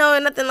 laid up,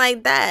 nothing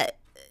like that.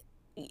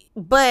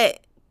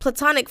 But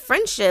platonic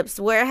friendships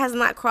where it has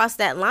not crossed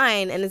that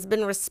line and it's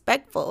been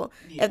respectful.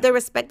 Yeah. If they're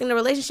respecting the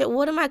relationship,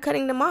 what am I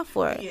cutting them off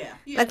for?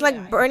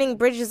 Like burning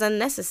bridges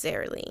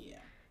unnecessarily.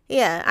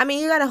 Yeah, I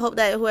mean, you gotta hope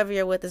that whoever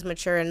you're with is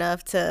mature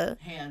enough to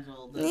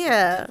handle the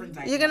different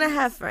dynamics. You're gonna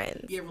have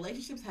friends. Yeah,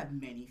 relationships have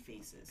many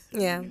faces. You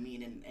know what I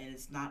mean? And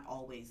it's not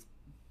always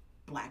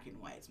black and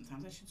white.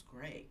 Sometimes that shit's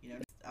gray.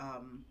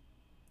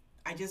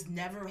 I just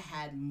never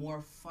had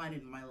more fun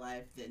in my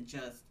life than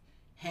just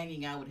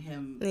hanging out with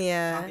him,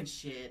 talking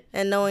shit,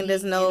 and knowing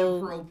there's no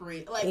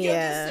inappropriate, just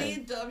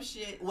saying dumb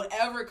shit,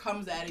 whatever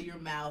comes out of your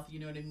mouth, you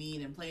know what I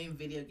mean, and playing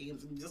video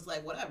games and just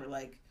like whatever,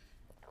 like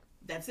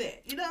that's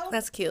it,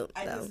 That's cute.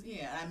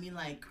 I mean,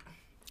 like,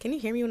 can you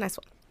hear me when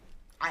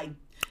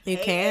You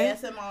can?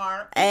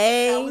 ASMR.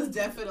 That was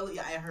definitely,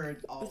 I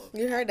heard all of it.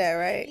 You heard that,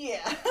 right?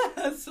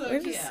 Yeah. So,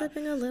 we're just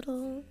sipping a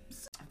little.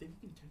 I think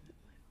we can turn that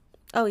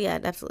light. Oh yeah,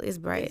 absolutely. It's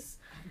bright. It's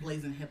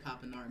blazing hip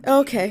hop and R&B.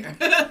 Okay.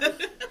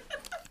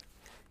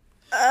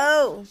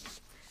 Oh.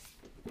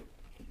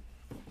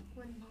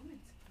 One moment.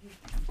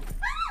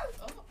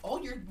 Oh,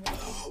 you're.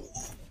 Oh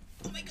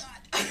my God.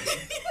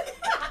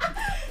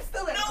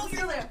 Still there. No,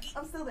 you're there.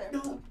 I'm still there.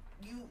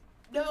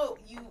 No,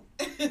 you.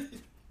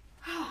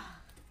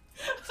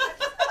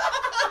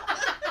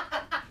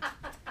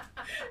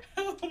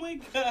 Oh my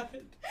God.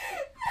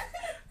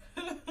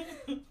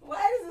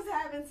 Why does this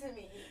happen to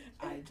me?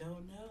 I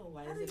don't know.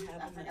 Why does it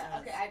happen to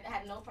us? Okay, I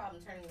had no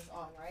problem turning this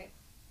on, right?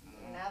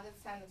 Now that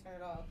it's time to turn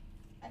it off.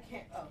 I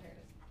can't. Oh, here it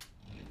is.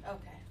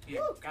 Okay.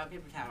 Here, grab a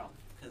paper towel.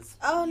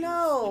 Oh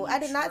no, I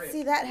did not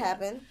see that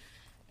happen.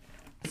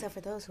 So for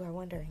those who are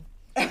wondering.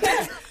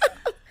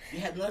 You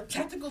had no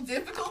technical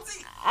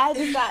difficulty? I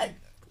just got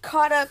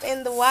caught up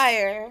in the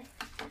wire.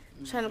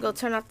 Trying to go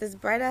turn off this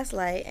bright ass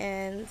light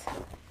and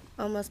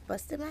almost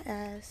busted my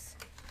ass.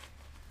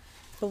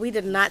 But we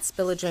did not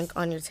spill a drink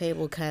on your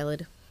table,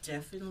 Khaled.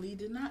 Definitely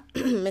did not.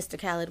 Mr.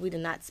 Khaled, we did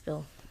not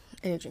spill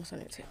any drinks on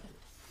your table.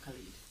 Khaled.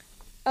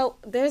 Oh,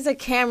 there's a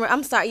camera.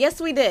 I'm sorry. Yes,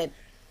 we did.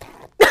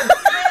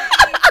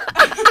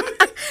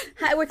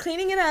 Hi, we're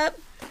cleaning it up.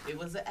 It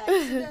was an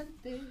accident.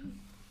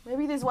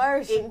 Maybe these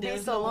wires shouldn't be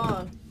so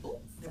long. Ooh,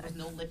 there was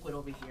no liquid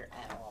over here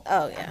at all.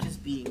 Oh, yeah.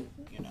 Just being,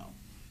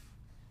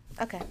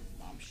 Okay.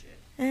 Mom shit.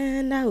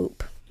 And I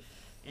hoop.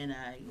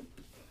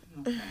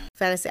 Okay.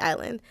 Fantasy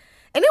Island.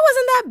 And it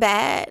wasn't that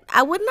bad.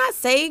 I would not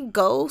say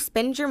go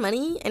spend your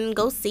money and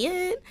go see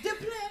it. The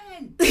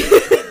plan.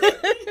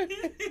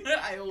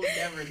 I will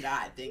never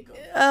not think of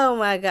it. Oh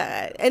my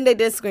God. And they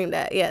did scream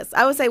that. Yes.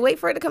 I would say wait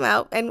for it to come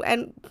out. And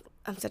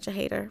I'm such a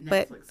hater.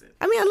 But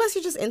I mean, unless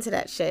you're just into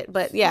that shit.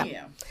 But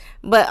yeah.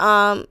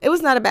 But it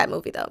was not a bad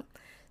movie though.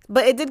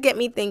 But it did get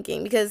me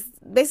thinking because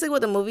basically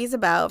what the movie's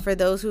about, for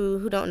those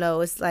who don't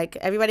know, it's like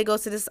everybody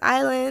goes to this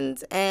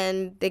island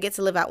and they get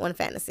to live out one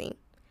fantasy.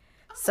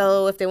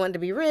 So if they want to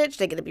be rich,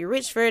 they get to be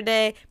rich for a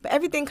day. But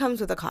everything comes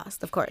with a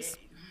cost, of course.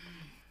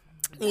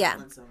 Yeah.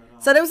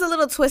 So there was a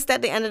little twist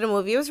at the end of the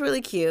movie. It was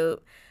really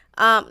cute.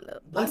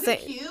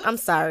 Cute? I'm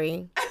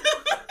sorry.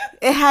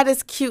 It had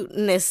its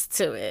cuteness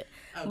to it.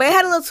 Okay. But it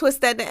had a little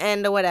twist at the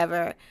end or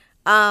whatever.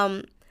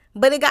 But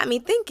it got me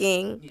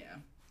thinking,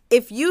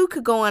 if you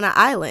could go on an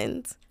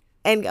island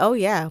and, oh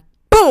yeah,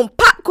 boom,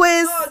 pop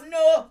quiz. Oh,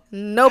 no.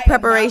 No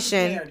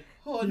preparation.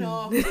 Oh,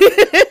 no.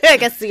 I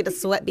can see the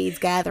sweat beads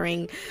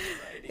gathering.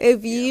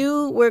 If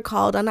you were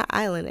called on an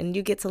island and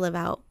you get to live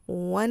out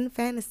one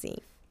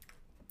fantasy,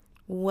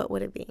 what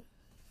would it be?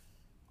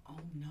 Oh,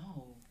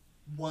 no.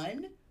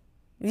 One?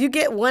 You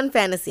get one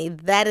fantasy.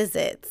 That is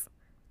it.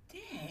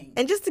 Dang.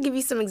 And just to give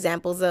you some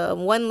examples,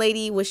 one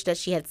lady wished that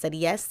she had said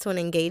yes to an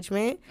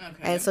engagement,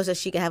 and so that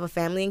she could have a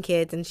family and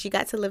kids, and she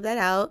got to live that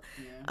out.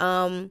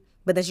 Yeah.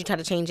 But then she tried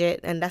to change it,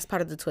 and that's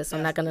part of the twist. So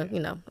I'm not gonna,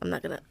 I'm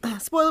not gonna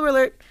spoiler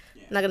alert.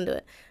 Yeah. I'm not gonna do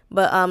it.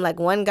 But like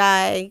one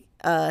guy,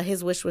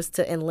 his wish was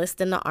to enlist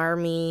in the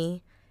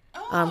army,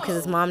 because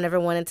his mom never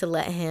wanted to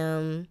let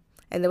him,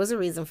 and there was a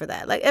reason for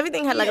that. Like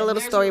everything had like a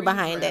little story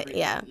behind it.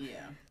 Yeah.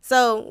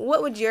 So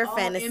what would your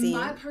fantasy? In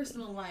my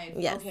personal life.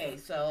 Yes. Okay,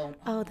 so.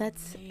 Oh,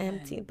 that's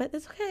empty, but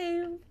it's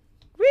okay.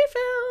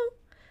 Refill.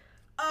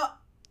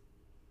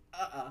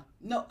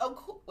 No. Oh,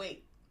 cool.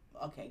 Wait.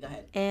 Okay, go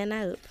ahead. And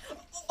out.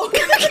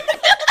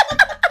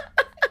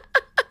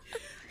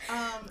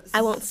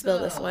 I won't spill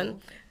this one.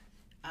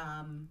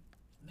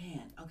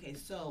 Man, okay,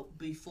 so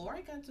before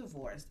I got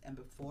divorced and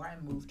before I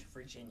moved to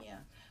Virginia,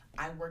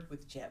 I worked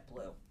with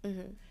JetBlue.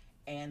 Mm-hmm.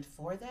 And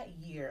for that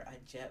year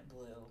at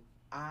JetBlue,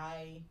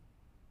 I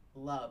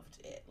loved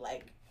it.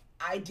 Like,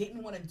 I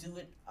didn't want to do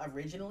it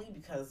originally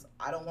because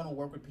I don't want to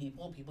work with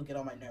people. People get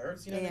on my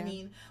nerves, you know what I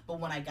mean? But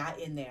when I got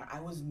in there, I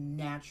was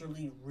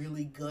naturally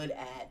really good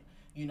at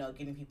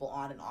getting people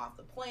on and off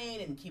the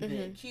plane and keeping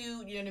it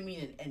cute, you know what I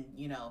mean? And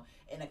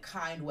in a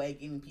kind way,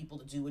 getting people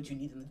to do what you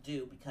need them to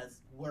do because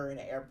we're in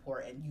an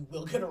airport and you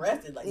will get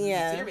arrested. Like,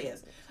 it's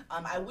serious.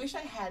 I wish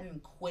I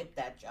hadn't quit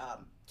that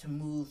job to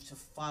move to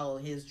follow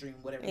his dream,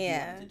 whatever he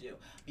wanted to do,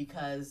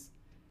 because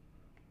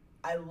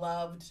I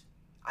loved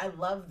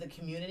the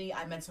community.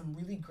 I met some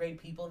really great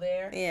people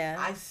there. Yeah.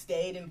 I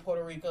stayed in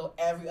Puerto Rico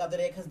every other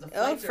day because the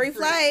flights are free.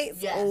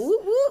 Flights. Yes.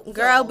 Whoop, whoop.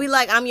 Girl, be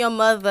like, I'm your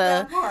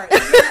mother. That part.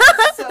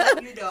 So, I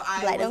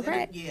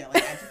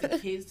took the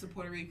kids to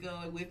Puerto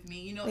Rico with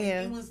me.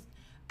 It was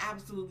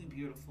absolutely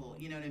beautiful.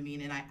 You know what I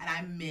mean? And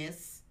I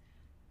miss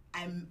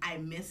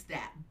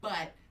that.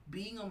 But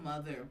being a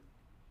mother,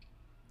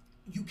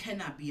 you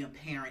cannot be a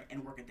parent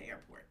and work at the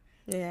airport.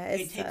 Yeah,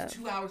 it takes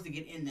 2 hours to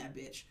get in that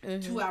bitch,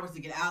 2 hours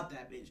to get out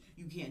that bitch.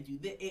 You can't do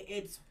that.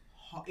 It's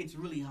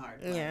really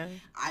hard. Yeah,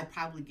 I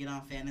probably get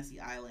on Fantasy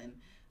Island,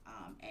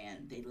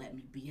 and they let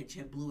me be at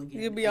JetBlue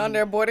again. You'll be on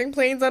their boarding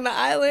planes on the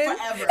island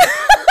forever.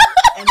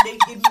 And they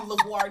give me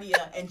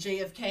LaGuardia and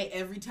JFK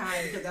every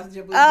time because that's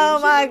JetBlue. Oh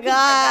my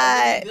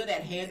God! Really good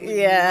at handling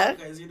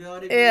workers, you know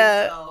what I mean?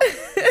 Yeah. So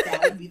that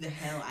would be the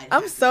hell.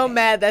 I'm so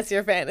mad that's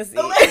your fantasy.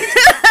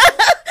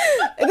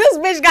 This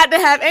bitch got to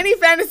have any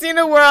fantasy in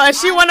the world, and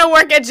she want to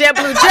work at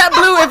JetBlue.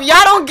 JetBlue, if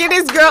y'all don't get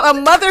this girl a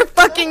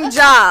motherfucking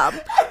job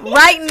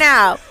right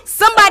now,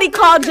 somebody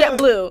call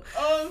JetBlue.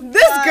 Oh,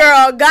 this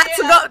girl got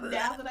to go.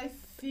 Now that I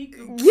think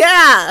of it.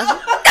 Yeah.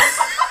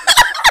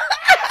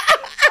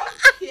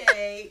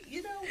 Okay,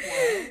 you know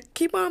what?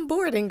 Keep on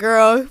boarding,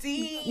 girl.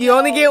 You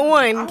only get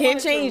one.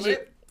 Can't change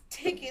it.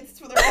 Tickets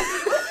for the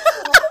rest of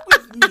the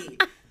with me.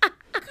 God,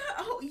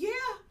 oh yeah.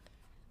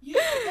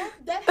 Yeah,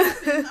 that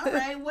happens. All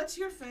right, what's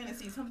your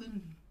fantasy?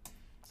 Something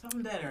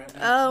better.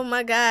 Oh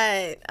my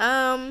God.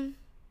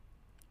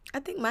 I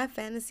think my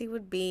fantasy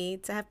would be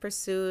to have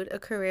pursued a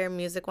career in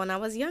music when I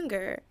was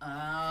younger.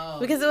 Oh.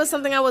 Because it was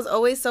something I was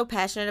always so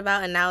passionate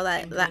about, and now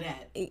that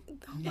oh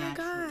my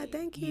God,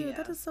 thank you. Yeah.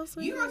 That is so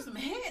sweet. You wrote some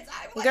hits,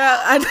 girl. You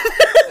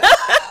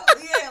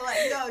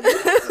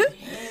wrote some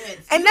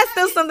hits. And that's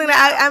still something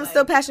that I'm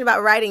still passionate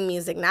about, writing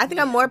music now. I think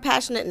I'm more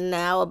passionate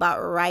now about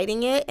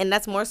writing it, and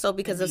that's more so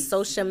because of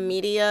social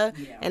media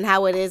and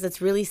how it is. It's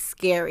really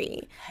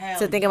scary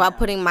to think about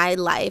putting my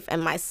life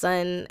and my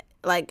son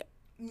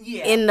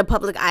in the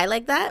public eye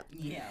like that.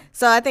 Yeah.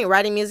 So I think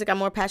writing music, I'm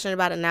more passionate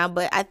about it now.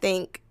 But I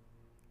think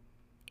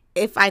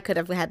if I could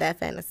have had that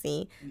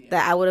fantasy,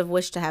 that I would have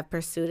wished to have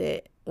pursued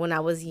it when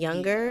I was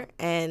younger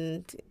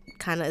and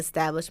kind of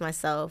established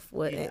myself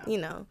with it,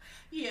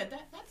 Yeah,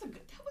 that was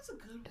a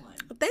good one.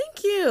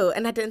 Thank you.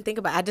 And I didn't think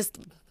about it. I just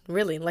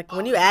really,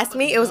 when you asked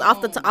me, it was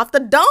off the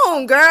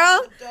dome, girl.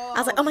 I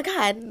was like, oh my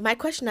God, my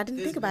question, I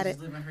didn't think about it.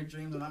 Living her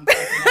dream and I'm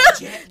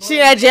she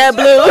had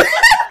JetBlue.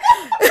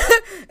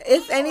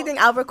 If anything,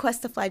 I'll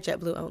request to fly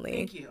JetBlue only.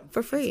 Thank you.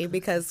 For free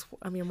because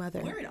I'm your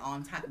mother. We're an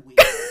on-time.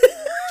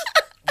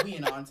 We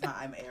an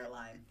on-time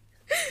airline.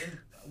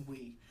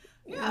 We.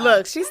 Yeah.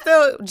 Look, she's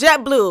still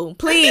JetBlue.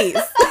 Please.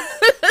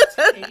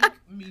 Take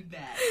me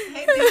back.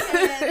 Hey, Big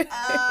Head.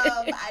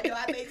 I know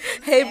I made some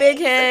mistakes. Hey, Big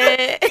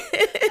Head. I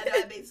know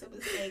I made some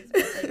mistakes,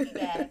 but take me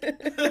back.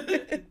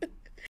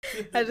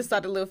 I just saw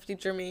the little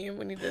Future meme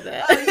when you did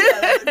that. Oh,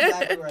 yeah, that's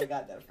exactly where I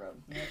got that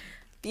from. Yeah.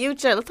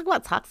 Future. Let's talk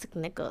about Toxic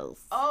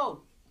Nichols.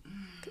 Oh.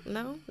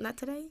 No, not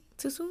today.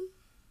 Too soon?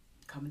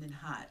 Coming in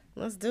hot.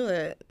 Let's do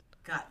it.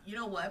 God, you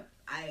know what?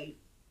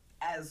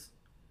 As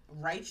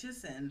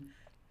righteous and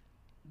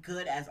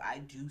good as I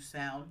do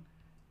sound,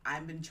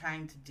 I've been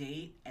trying to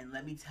date, and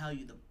let me tell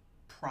you, the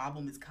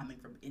problem is coming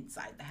from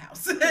inside the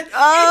house.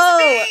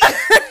 Oh!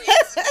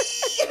 It's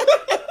me.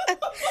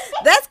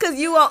 That's because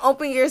you won't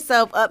open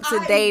yourself up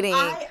to dating.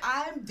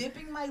 I'm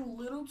dipping my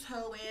little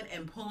toe in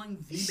and pulling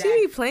the back.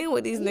 She be playing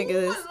with these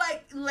niggas.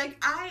 Like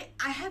I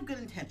have good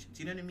intentions,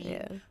 you know what I mean?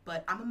 Yeah.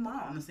 But I'm a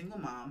mom. I'm a single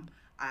mom.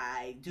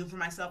 I do for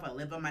myself. I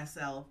live by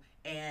myself.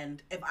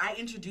 And if I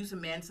introduce a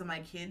man to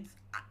my kids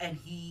and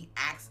he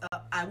acts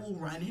up, I will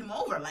run him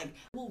over. Like,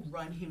 I will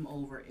run him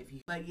over if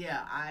he. Like,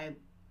 yeah,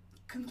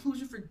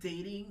 conclusion for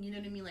dating, you know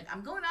what I mean? Like,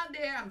 I'm going out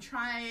there, I'm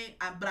trying,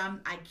 but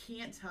I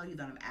can't tell you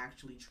that I'm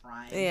actually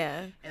trying.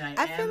 Yeah. And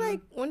I feel like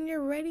when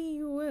you're ready,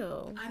 you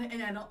will.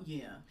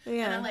 Yeah.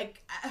 Yeah. And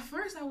at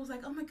first I was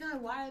like, oh my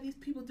God, why are these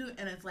people doing?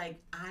 And it's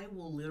like, I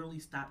will literally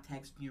stop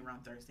texting you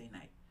around Thursday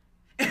night.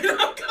 And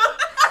I'm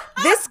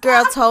This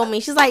girl told me,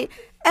 she's like,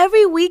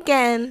 every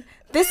weekend,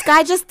 this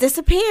guy just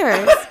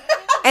disappears.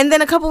 And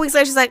then a couple weeks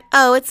later, she's like,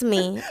 oh, it's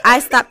me.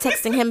 I stopped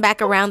texting him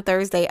back around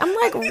Thursday. I'm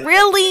like,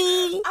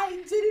 really? I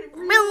didn't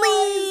realize.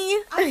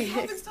 Really? I'm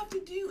having stuff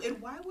to do.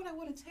 And why would I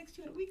want to text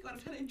you in a week when I'm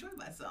trying to enjoy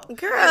myself?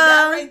 Girl.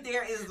 That right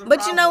there is the But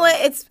problem. you know what?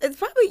 It's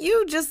probably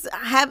you just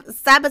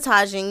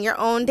sabotaging your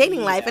own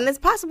dating life. And it's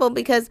possible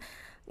because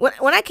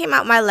when I came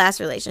out my last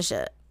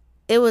relationship,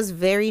 it was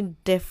very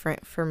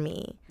different for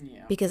me.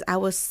 Yeah. Because I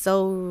was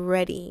so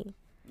ready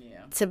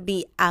to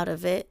be out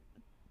of it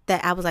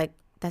that I was like,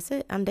 that's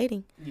it. I'm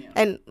dating. Yeah.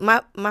 And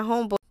my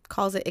homeboy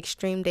calls it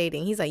extreme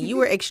dating. He's like, you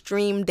were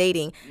extreme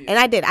dating. And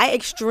I did. I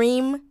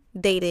extreme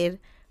dated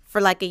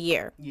for like a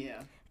year.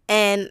 Yeah.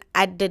 And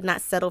I did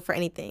not settle for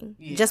anything.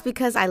 Yeah. Just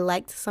because I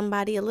liked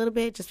somebody a little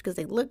bit, just because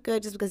they looked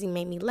good, just because he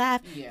made me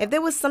laugh. Yeah. If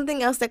there was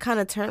something else that kind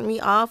of turned me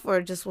off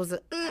or just was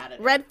a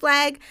red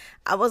flag,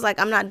 I was like,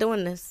 I'm not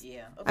doing this.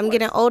 Yeah. I'm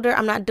getting older.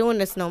 I'm not doing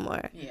this no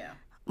more. Yeah.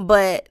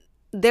 But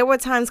there were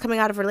times coming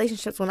out of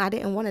relationships when I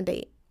didn't want to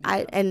date.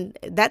 And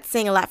that's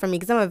saying a lot for me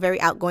because I'm a very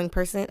outgoing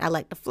person. I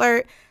like to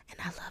flirt and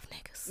I love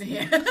niggas.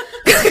 Yeah.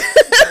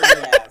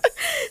 Yes.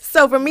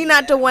 So for me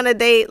not to want to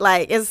date,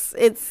 like it's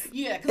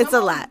a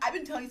lot. I've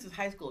been telling you since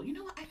high school. You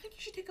know what? I think you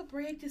should take a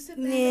break to sit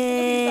back. Nah.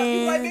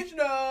 You like, bitch,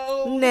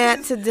 no.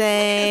 Not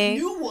today.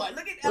 New one.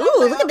 Look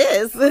at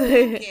this.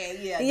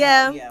 Okay,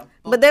 yeah.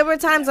 But there were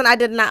times when I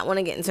did not want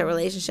to get into a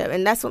relationship,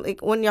 and that's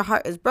when your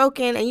heart is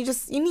broken and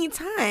you need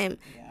time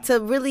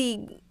to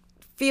really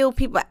feel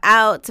people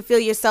out, to feel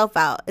yourself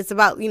out. It's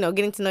about,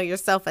 getting to know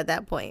yourself at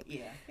that point.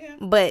 Yeah.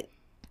 But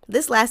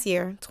this last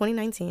year,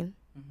 2019,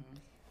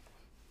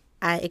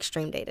 I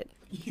extreme dated.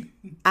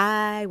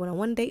 I went on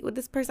one date with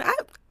this person.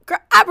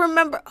 I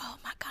remember, oh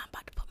my God, I'm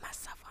about to put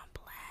myself on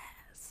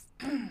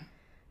blast.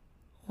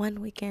 One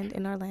weekend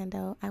in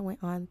Orlando, I went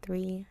on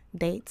 3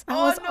 dates.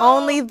 I was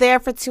only there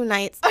for 2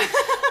 nights.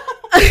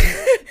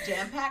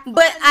 Jam-packed.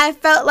 But I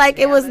felt like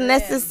it was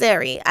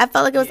necessary. I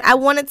felt like it was. I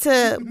wanted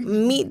to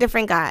meet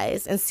different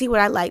guys and see what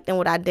I liked and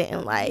what I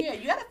didn't like. Yeah,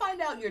 you got to find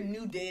out your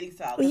new dating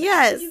style.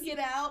 Yes. After you get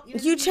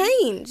out, you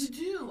change. You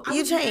do.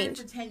 You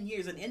change. For 10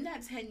 years, and in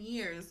that 10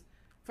 years,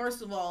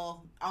 first of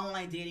all,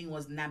 online dating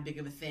wasn't that big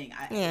of a thing.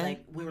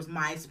 Like, there was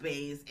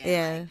MySpace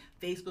and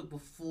Facebook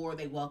before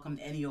they welcomed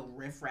any old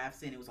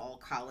riffraffs in. It was all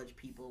college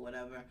people,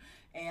 whatever.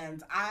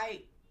 And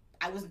I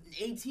was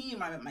 18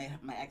 when I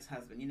met my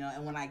ex-husband,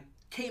 and when I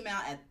came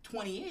out at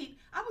 28,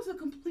 I was a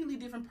completely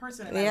different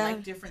person, and I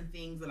liked different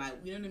things, and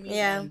you know what I mean?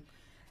 Yeah.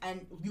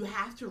 And you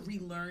have to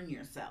relearn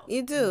yourself.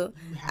 You do.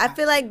 I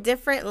feel like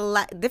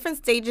different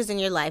stages in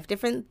your life,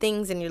 different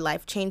things in your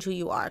life change who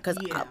you are. Because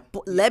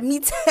let me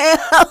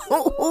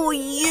tell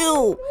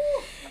you,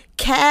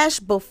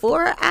 Cash,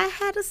 before I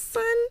had a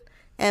son,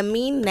 and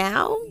me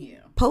now,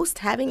 post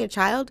having a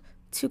child,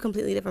 2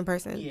 completely different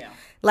persons. Yeah.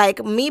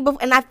 Like me,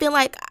 and I feel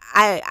like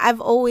I've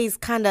always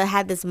kind of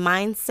had this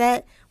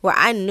mindset where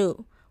I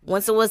knew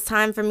once it was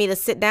time for me to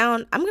sit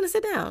down, I'm going to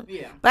sit down.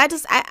 Yeah. But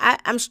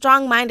I'm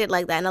strong-minded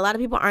like that. And a lot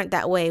of people aren't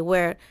that way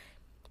where,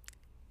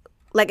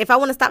 like, if I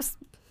want to stop,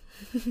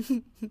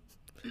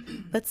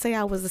 let's say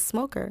I was a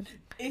smoker.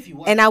 If you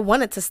want. And I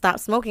wanted to stop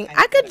smoking,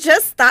 I could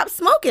just stop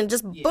smoking.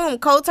 Just boom,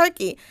 cold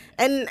turkey.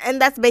 And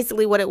that's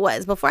basically what it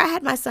was. Before I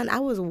had my son, I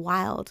was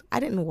wild.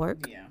 I didn't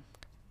work. Yeah.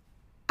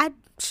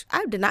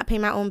 I did not pay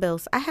my own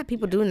bills. I had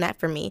people doing that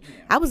for me.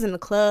 Yeah. I was in the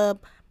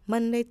club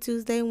Monday,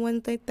 Tuesday,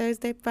 Wednesday,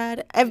 Thursday,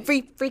 Friday.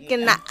 Every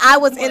freaking night. I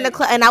was in the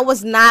club and I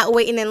was not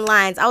waiting in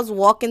lines. I was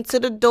walking to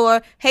the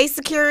door. Hey,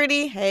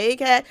 security. Hey,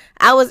 cat.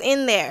 I was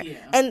in there.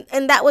 Yeah.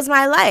 And that was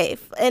my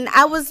life. And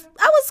I was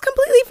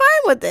completely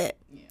fine with it.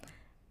 Yeah.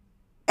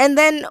 And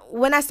then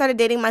when I started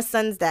dating my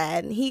son's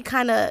dad, he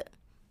kind of,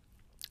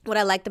 what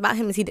I liked about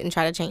him is he didn't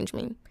try to change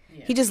me.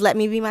 Yeah. He just let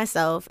me be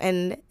myself.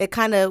 And it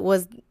kind of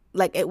was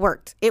like, it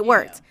worked. It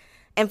worked.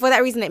 And for that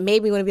reason, it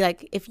made me want to be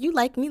like, if you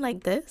like me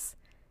like this,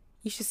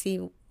 you should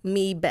see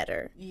me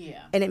better.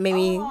 Yeah. And it made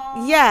me,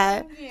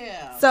 yeah.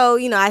 So,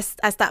 I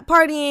stopped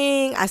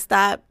partying. I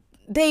stopped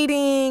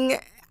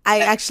dating. I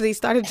actually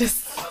started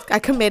I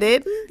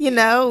committed, we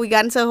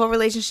got into a whole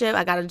relationship.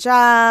 I got a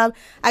job.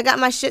 I got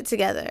my shit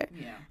together.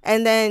 Yeah.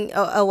 And then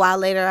a while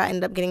later, I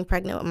ended up getting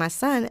pregnant with my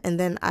son. And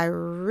then I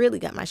really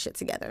got my shit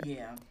together.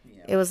 Yeah.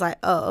 It was like,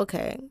 oh,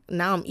 okay,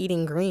 now I'm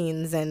eating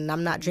greens and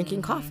I'm not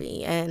drinking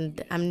coffee.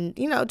 And I'm,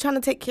 trying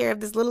to take care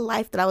of this little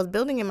life that I was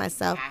building in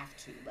myself.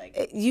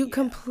 You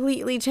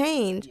completely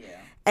change. Yeah.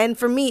 And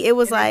for me, it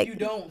was like, if you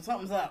don't,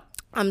 something's up.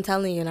 I'm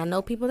telling you, and I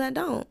know people that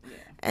don't. Yeah.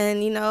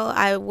 And,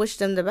 I wish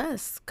them the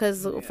best.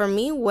 Because for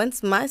me,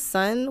 once my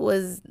son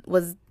was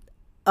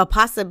a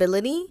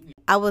possibility,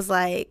 I was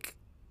like,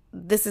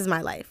 this is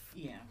my life.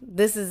 Yeah.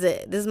 This is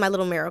it. This is my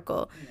little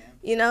miracle.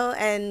 Yeah.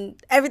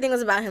 And everything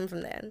was about him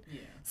from then.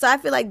 Yeah. So I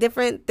feel like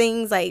different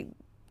things like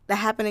that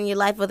happen in your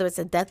life, whether it's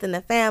a death in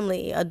the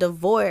family, a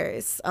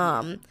divorce,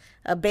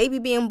 a baby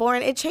being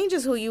born, it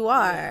changes who you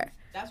are. Yeah.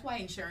 That's why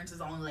insurances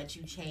only let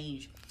you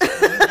change when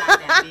you got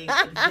that big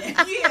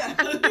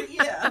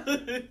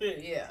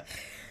event. Yeah.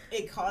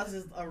 It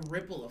causes a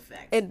ripple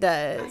effect. It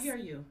does. I hear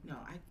you. No,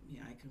 I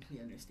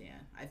completely understand.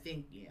 I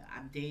think,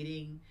 I'm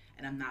dating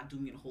and I'm not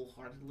doing it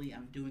wholeheartedly.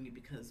 I'm doing it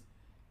because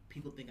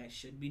people think I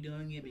should be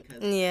doing it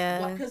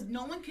because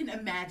no one can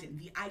imagine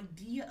the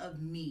idea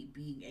of me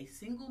being a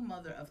single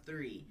mother of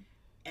 3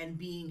 and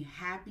being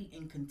happy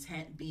and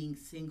content being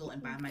single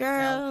and by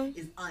myself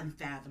is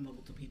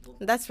unfathomable to people.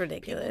 That's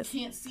ridiculous.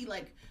 People can't see,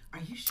 like, are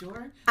you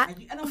sure?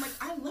 And I'm like,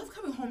 I love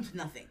coming home to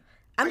nothing.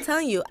 I'm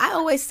telling you, I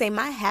always say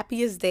my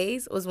happiest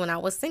days was when I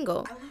was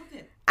single. I love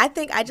it. I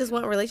think I just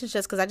want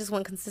relationships because I just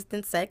want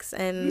consistent sex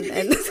and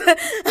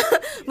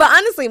but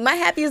honestly, my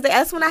happiest day,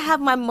 that's when I have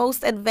my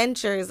most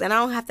adventures and I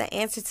don't have to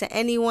answer to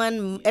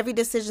anyone. Every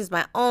decision is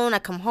my own. I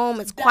come home,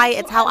 it's quiet,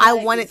 it's how I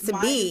want it to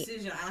be.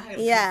 Decision. I don't have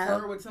to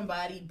confer with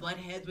somebody, butt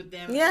heads with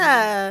them,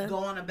 go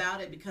on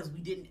about it because we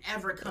didn't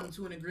ever come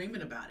to an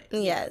agreement about it.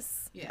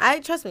 Yes. Yeah.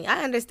 Trust me,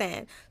 I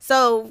understand.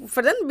 So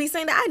for them to be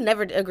saying that, I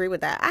never agree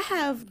with that. I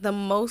have the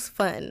most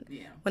fun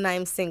when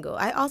I'm single.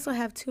 I also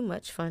have too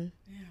much fun.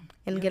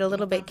 And get a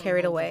little bit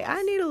carried away.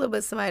 I need a little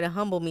bit somebody to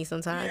humble me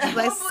sometimes. Just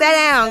like, sit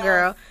down,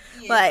 girl.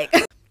 Like,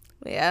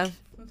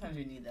 Sometimes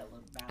you need that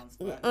little balance.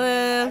 But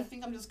I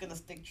think I'm just gonna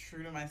stick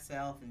true to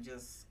myself and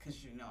just because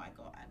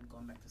I'm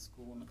going back to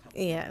school in a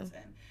couple of months,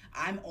 and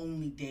I'm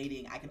only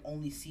dating. I can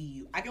only see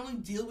you. I can only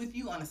deal with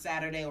you on a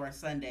Saturday or a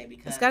Sunday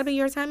because it's got to be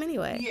your time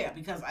anyway. Yeah,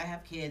 because I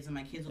have kids and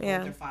my kids will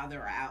with their father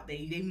or out.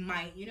 They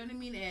might, you know what I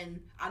mean. And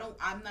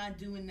I'm not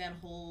doing that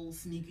whole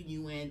sneaking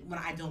you in when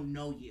I don't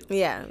know you.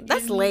 Yeah,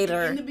 that's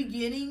later. In the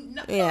beginning,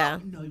 no,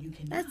 you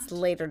cannot. That's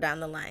later down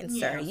the line,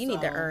 sir. You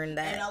need to earn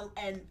that.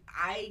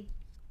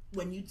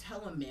 When you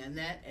tell a man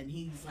that and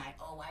he's like,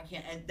 oh, I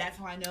can't, and that's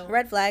how I know.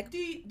 Red flag.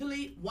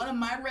 Delete. One of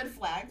my red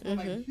flags, one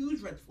of my huge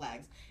red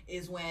flags,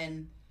 is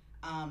when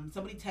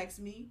somebody texts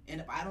me and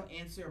if I don't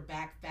answer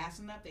back fast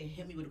enough, they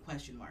hit me with a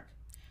question mark.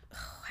 Oh,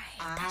 I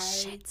hate that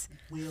shit.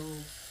 Will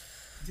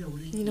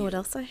delete you. Know what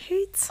else I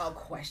hate? A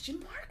question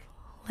mark?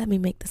 Let me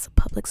make this a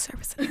public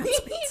service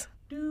announcement.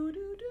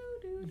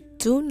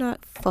 Do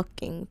not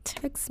fucking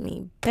text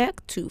me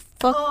back to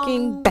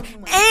fucking back.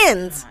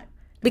 And God.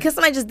 Because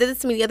somebody just did this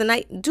to me the other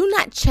night, do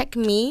not check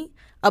me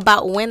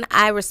about when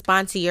I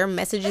respond to your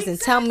messages and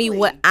tell me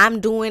what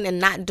I'm doing and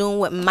not doing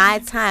with my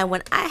time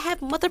when I have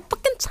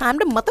motherfucking time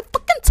to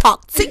motherfucking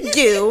talk to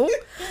you.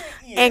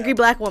 Angry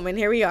black woman,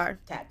 here we are.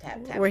 Tap.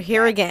 We're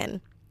here again.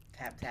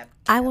 Tap.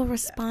 I will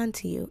respond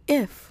to you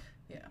if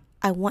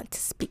I want to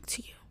speak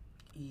to you.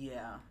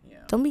 Yeah.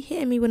 Don't be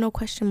hitting me with no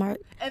question mark.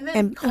 And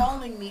then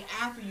calling me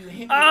after you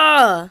hit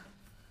me.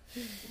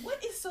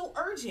 What is so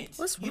urgent?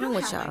 What's wrong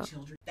with y'all?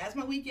 Children. That's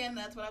my weekend.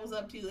 That's what I was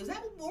up to. Is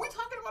that what we're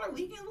talking about? Our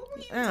weekend? What were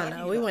you I don't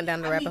know. We went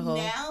down the rabbit hole.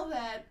 Now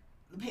that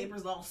the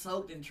paper's all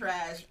soaked in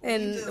trash,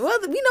 and you know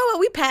what?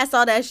 We passed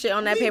all that shit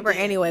on that paper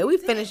anyway. We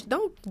finished.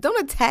 Don't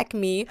attack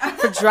me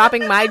for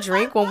dropping my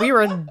drink when we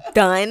were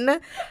done.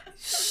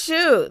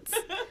 Shoot.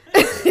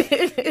 I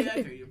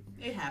hear you.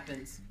 It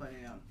happens, but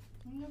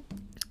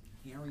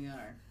here we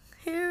are.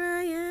 Here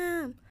I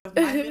am.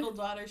 My middle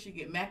daughter, she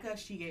gave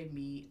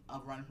me a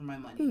run for my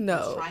money.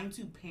 No. Trying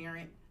to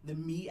parent the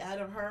me out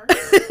of her,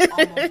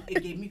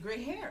 it gave me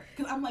gray hair.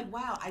 Because I'm like,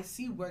 wow, I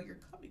see where you're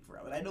coming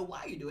from. And I know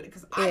why you're doing it,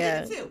 because I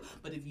did it too.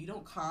 But if you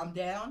don't calm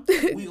down,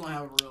 we're going to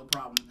have a real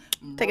problem.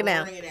 Take it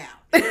down. You know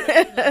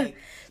what I mean?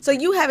 So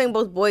you having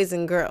both boys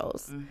and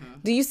girls,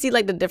 do you see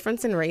like the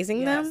difference in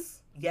raising them?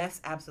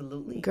 Yes,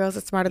 absolutely. Girls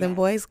are smarter than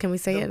boys. Can we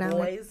say it now?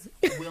 Boys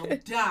will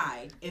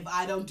die if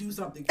I don't do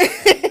something for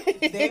them.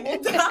 They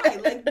will die.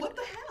 Like, what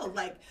the hell?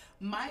 Like,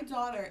 my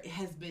daughter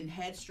has been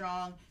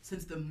headstrong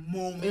since the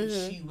moment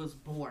she was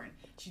born.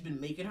 She's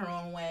been making her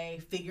own way,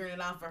 figuring it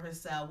out for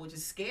herself, which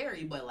is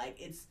scary, but, like,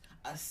 it's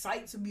a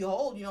sight to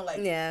behold, you know, like,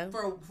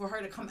 for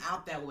her to come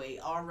out that way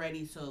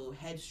already so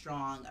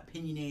headstrong,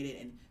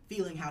 opinionated, and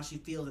feeling how she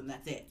feels, and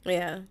that's it.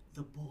 Yeah.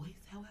 The boys,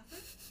 however...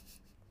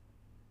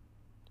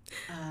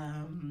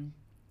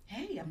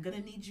 hey, I'm gonna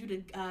need you to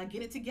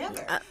get it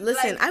together.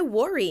 Listen, I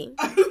worry.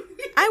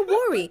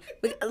 I worry.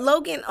 But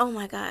Logan, oh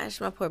my gosh,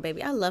 my poor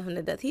baby. I love him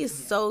to death. He is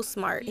so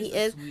smart. He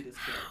is.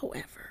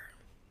 However,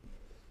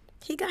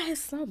 he got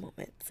his slow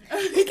moments.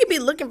 He could be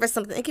looking for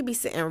something. It could be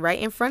sitting right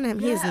in front of him.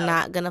 He is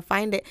not gonna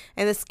find it.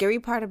 And the scary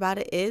part about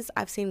it is,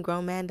 I've seen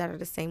grown men that are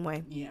the same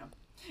way. Yeah.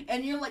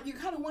 And you're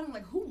kind of wondering,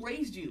 like, who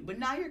raised you? But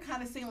now you're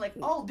kind of saying, like,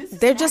 oh, this is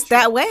They're just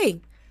that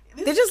way.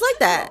 They're just like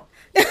that.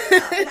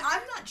 And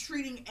I'm not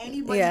treating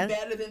anybody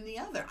better than the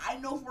other. I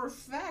know for a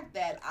fact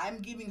that I'm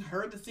giving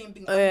her the same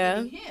thing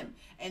I'm giving him.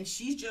 And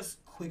she's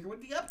just quicker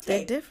with the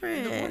uptake. They're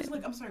different. And the boy's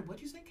like, I'm sorry,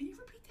 what'd you say? Can you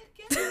repeat that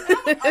again? And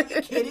I'm like, are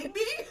you kidding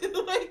me?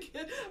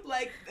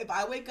 like if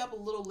I wake up a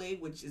little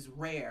late, which is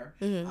rare,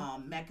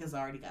 Mecca's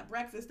already got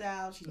breakfast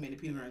out. She's made a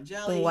peanut butter and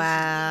jelly.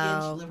 Wow. She's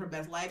eating. She lived her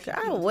best life.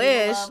 I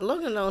wish.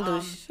 Logan don't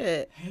do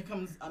shit. Here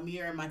comes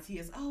Amir and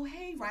Matthias. Oh,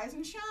 hey, rise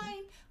and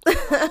shine.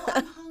 Oh,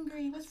 I'm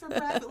hungry. What's for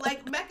breakfast?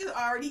 Like, Mecca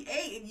already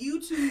ate, and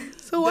you two.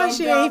 So why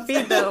she ain't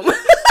feed them?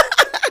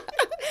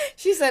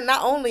 She said,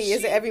 not only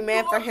is it every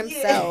man for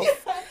himself.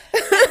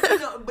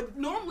 Yeah. But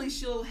normally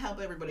she'll help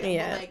everybody else.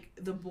 Yeah. But, like,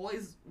 the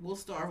boys will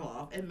starve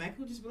off, and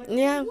Mecca will just be like,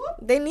 yeah, whoop.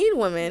 they need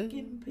women.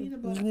 You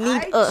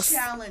need us.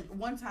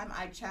 One time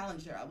I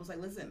challenged her. I was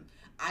like, listen,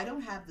 I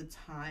don't have the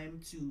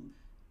time to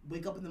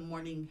wake up in the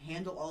morning,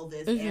 handle all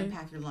this, and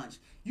pack your lunch.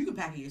 You can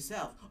pack it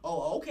yourself.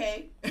 Oh,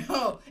 okay.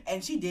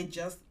 And she did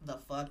just the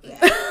fuck that.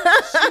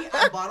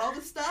 I bought all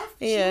the stuff.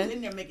 She was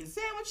in there making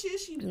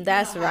sandwiches. She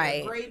That's had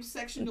right. A grape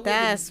section the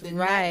That's way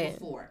right. night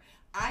before.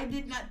 I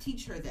did not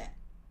teach her that.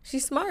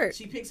 She's smart.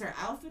 She picks her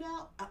outfit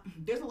out.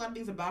 There's a lot of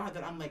things about her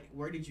that I'm like,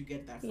 where did you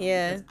get that from?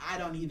 Yeah. Because I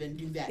don't even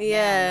do that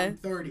Yeah. now. I'm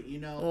 30, you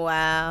know?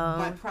 Wow.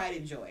 My pride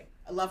and joy.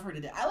 I love her to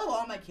death. I love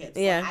all my kids.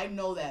 Yeah. I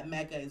know that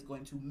Mecca is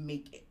going to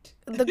make it.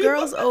 The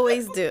girls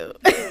always do.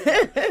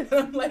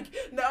 I'm like,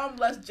 now I'm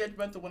less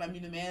judgmental when I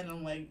meet a man, and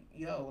I'm like,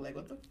 yo, like,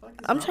 what the fuck is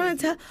I'm wrong trying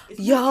with to tell.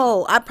 you?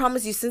 Yo, I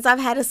promise you, since I've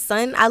had a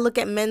son, I look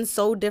at men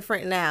so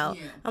different now.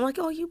 Yeah. I'm like,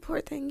 oh, you poor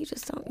thing. You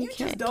just don't. You can't.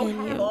 just don't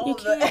can have you? all You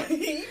the... can't.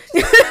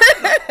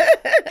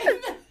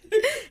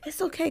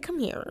 It's okay. Come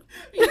here.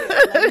 Yeah,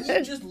 like,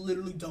 you just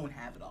literally don't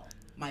have it all.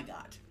 My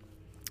God.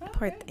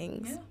 Poor Okay,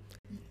 things.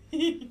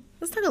 Yeah.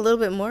 Let's talk a little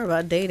bit more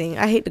about dating.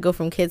 I hate to go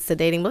from kids to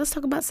dating, but let's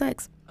talk about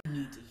sex. I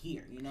need to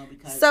hear, you know,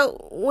 because...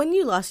 So, when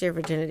you lost your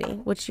virginity,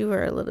 which you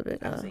were a little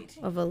bit of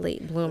a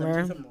late Let me bloomer.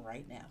 tell you something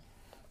right now.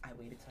 I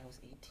waited till I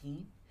was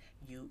 18.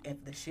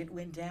 If the shit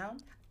went down,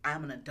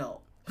 I'm an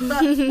adult.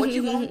 What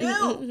you gonna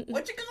do?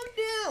 What you gonna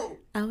do?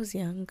 I was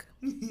young.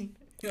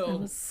 Yo. I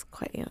was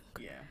quite young.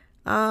 Yeah.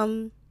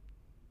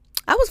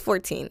 I was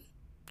 14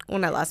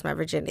 when I lost my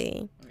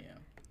virginity. Yeah.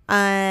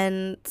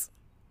 And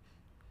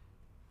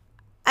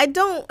I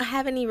don't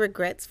have any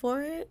regrets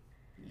for it.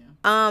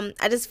 Yeah.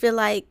 I just feel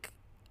like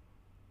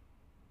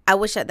I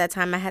wish at that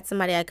time I had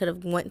somebody I could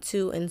have went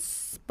to and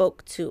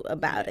spoke to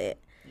about it.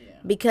 Yeah.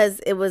 Because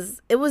it was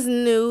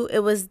new, it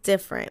was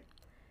different.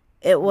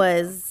 It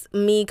was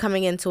me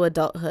coming into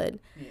adulthood.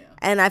 Yeah.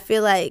 And I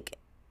feel like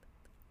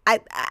I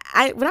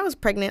when I was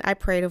pregnant, I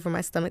prayed over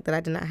my stomach that I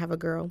did not have a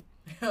girl.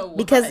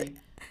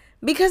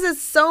 Because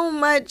it's so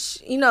much,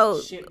 you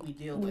know, shit we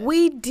deal with.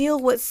 We deal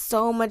with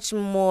so much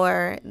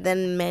more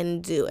than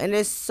men do. And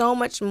there's so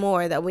much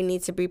more that we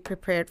need to be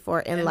prepared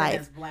for in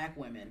life. As black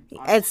women. We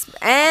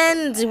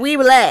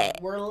lay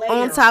We're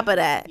on top of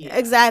that. Yeah.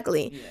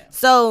 Exactly. Yeah.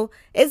 So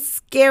it's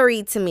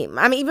scary to me.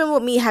 I mean, even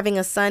with me having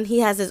a son, he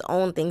has his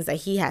own things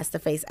that he has to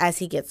face as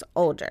he gets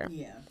older.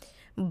 Yeah.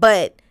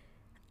 But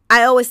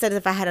I always said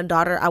if I had a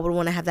daughter, I would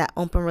want to have that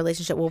open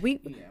relationship where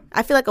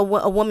I feel like a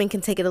woman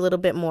can take it a little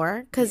bit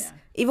more. Because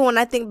even when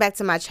I think back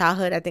to my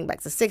childhood, I think back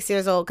to 6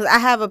 years old. Because I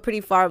have a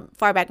pretty far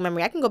back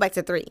memory. I can go back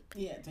to 3.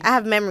 Yeah. I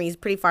have memories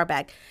pretty far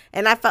back.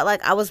 And I felt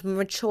like I was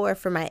mature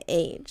for my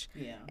age.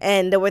 Yeah.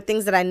 And there were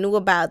things that I knew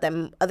about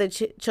that other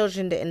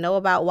children didn't know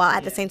about. While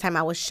at the same time,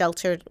 I was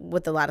sheltered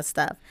with a lot of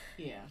stuff.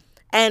 Yeah.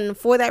 And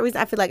for that reason,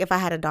 I feel like if I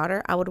had a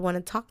daughter, I would want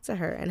to talk to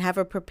her and have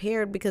her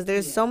prepared because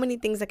there's so many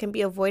things that can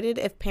be avoided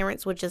if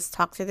parents would just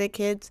talk to their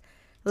kids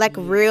like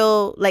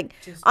real, like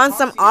just on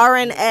some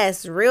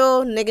RNS,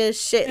 real nigga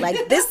shit.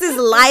 Like, this is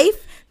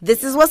life.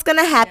 This is what's going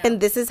to happen.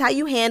 This is how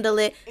you handle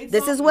it.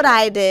 This is what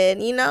I did,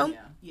 you know?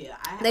 Yeah.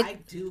 I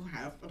do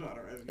have a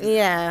daughter.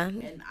 Yeah.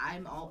 And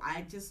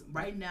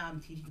right now I'm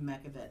teaching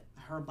Mecca that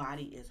her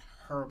body is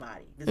her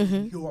body. This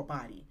is your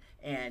body.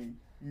 And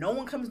no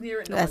one comes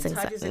near it. No one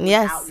touches it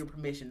without your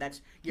permission.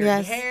 That's your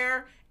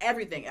hair,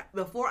 everything.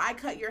 Before I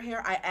cut your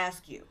hair, I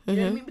ask you. You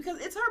know what I mean? Because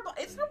it's her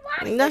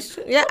body. That's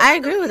true. Yeah, I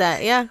agree with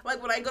that. Yeah.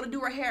 Like when I go to do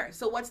her hair.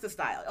 So what's the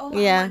style? Oh,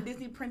 I want a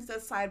Disney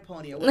princess side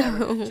pony or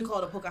whatever. She'll call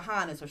it a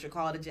Pocahontas or she'll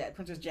call it a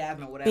Princess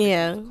Jasmine or whatever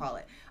she'll call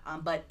it.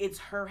 But it's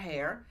her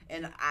hair,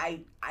 and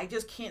I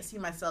just can't see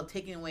myself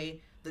taking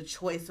away the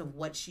choice of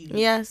what she needs.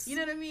 Yes. You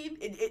know what I mean?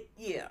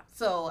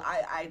 So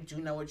I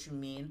do know what you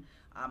mean.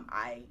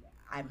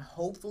 I'm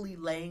hopefully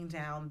laying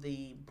down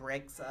the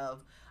bricks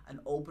of an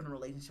open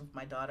relationship with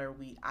my daughter.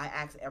 I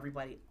ask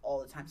everybody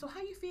all the time, so how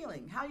you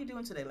feeling? How you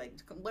doing today?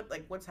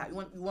 What's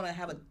happening? You want to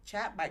have a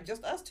chat by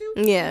just us two?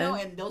 Yeah. You know,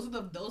 and those are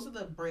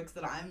the bricks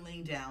that I'm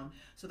laying down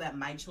so that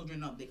my children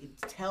know they can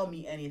tell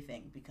me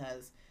anything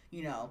because,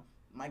 you know,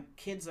 my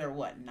kids are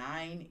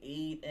 9,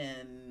 8,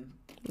 and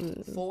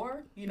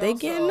 4. You know, they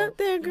getting up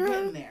there, girl.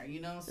 Getting there,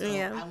 you know. So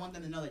I want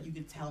them to know that you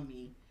can tell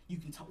me.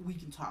 We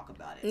can talk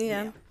about it.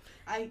 Yeah.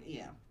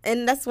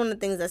 And that's one of the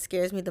things that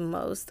scares me the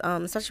most,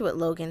 especially with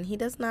Logan. He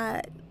does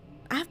not.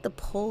 I have to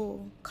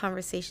pull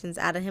conversations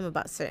out of him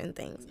about certain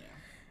things,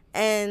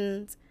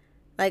 and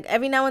like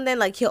every now and then,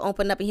 like he'll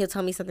open up and he'll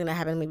tell me something that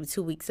happened maybe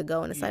 2 weeks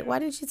ago, and it's like, why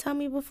didn't you tell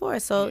me before?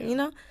 So you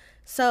know,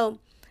 so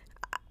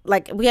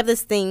like we have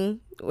this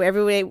thing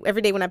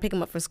every day when I pick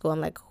him up from school,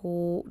 I'm like,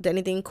 did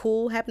anything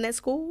cool happen at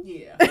school?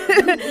 Yeah.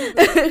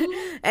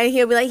 And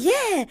he'll be like,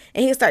 yeah.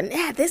 And he'll start,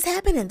 yeah, this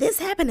happened and this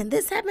happened and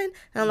this happened.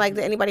 And I'm like,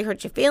 did anybody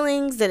hurt your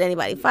feelings? Did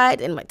anybody fight?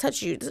 Did anybody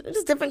touch you?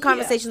 Just different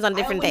conversations on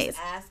different days.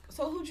 Ask,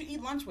 so who'd you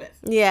eat lunch with?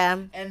 Yeah.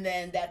 And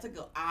then that's like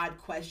an odd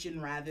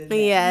question rather than,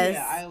 yes.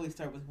 Yeah, I always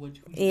start with who'd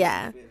you eat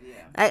lunch with. Yeah.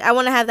 I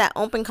want to have that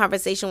open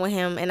conversation with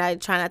him, and I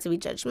try not to be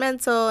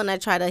judgmental, and I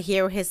try to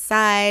hear his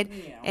side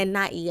and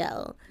not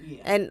yell. Yeah.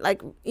 And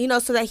like,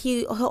 so that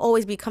he'll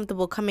always be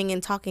comfortable coming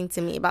and talking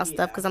to me about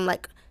stuff, because I'm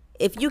like,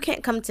 if you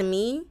can't come to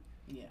me,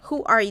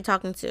 who are you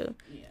talking to?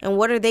 Yeah. And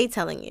what are they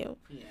telling you?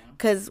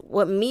 Because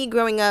with me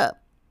growing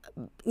up,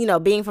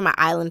 being from an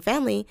island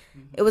family,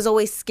 it was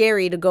always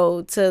scary to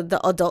go to the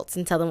adults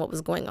and tell them what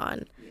was going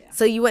on. Yeah.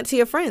 So you went to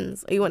your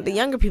friends, or you went to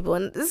younger people,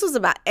 and this was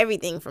about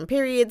everything from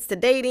periods to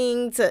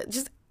dating to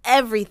just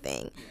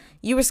everything. Yeah.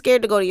 You were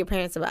scared to go to your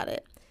parents about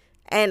it.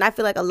 And I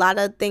feel like a lot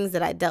of things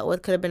that I dealt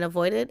with could have been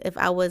avoided if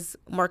I was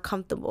more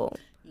comfortable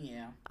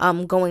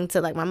going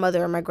to like my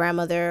mother or my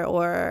grandmother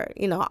or,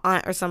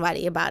 aunt or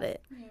somebody about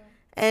it. Yeah.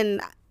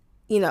 And,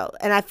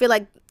 and I feel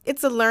like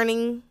it's a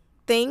learning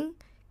thing,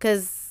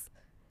 because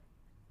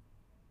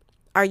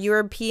our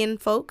European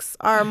folks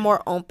are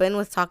more open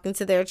with talking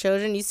to their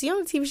children. You see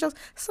on the TV shows,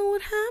 so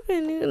what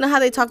happened? You know how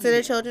they talk to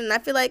their children. And I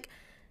feel like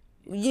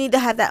you need to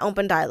have that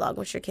open dialogue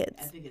with your kids.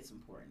 I think it's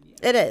important.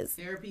 Yeah. It is.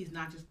 Therapy is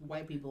not just for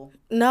white people.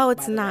 No,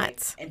 it's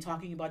not. Way. And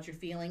talking about your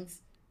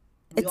feelings,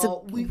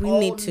 we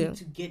need to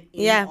get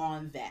in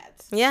on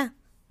that. Yeah.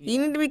 You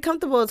need to be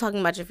comfortable talking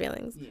about your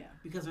feelings. Yeah,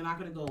 because they're not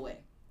going to go away.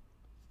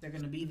 They're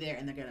going to be there,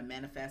 and they're going to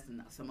manifest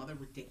in some other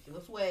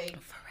ridiculous way.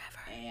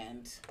 Forever.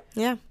 And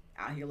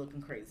out here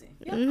looking crazy.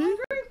 Yeah, I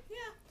agree. Yeah.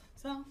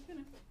 So,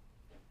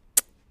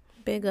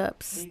 Big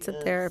ups to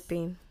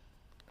therapy.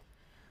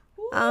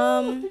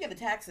 We get the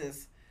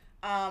taxes.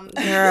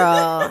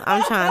 Girl,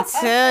 I'm trying to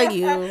tell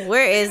you,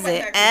 where is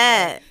it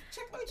at?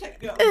 Let me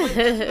check.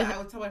 I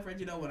would tell my friend,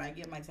 when I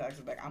get my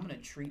taxes back, I'm gonna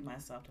treat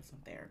myself to some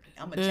therapy.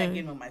 I'm gonna check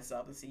in with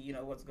myself to see,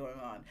 what's going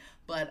on.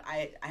 But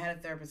I had a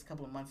therapist a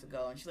couple of months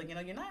ago, and she's like,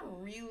 you're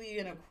not really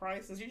in a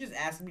crisis. You're just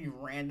asking me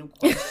random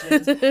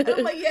questions. And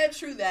I'm like, yeah,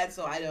 true that.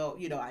 So I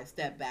don't, I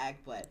step back,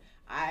 but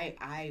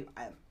I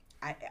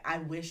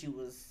wish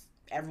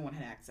everyone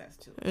had access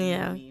to it. You know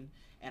what I mean?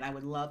 And I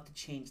would love to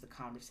change the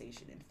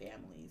conversation in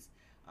families,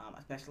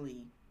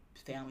 especially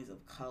families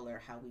of color,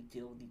 how we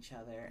deal with each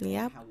other,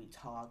 and how we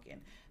talk,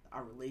 and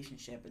our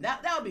relationship, and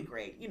that would be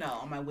great.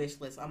 On my wish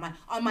list, on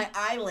my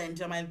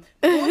island, on my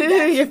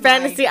your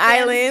fantasy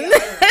island.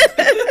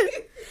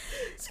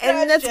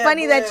 And that's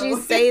funny that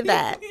you say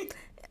that,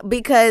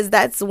 because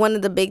that's one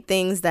of the big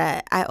things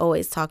that I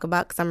always talk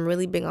about, because I'm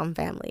really big on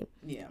family.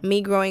 Yeah.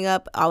 Me growing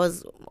up, I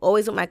was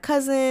always with my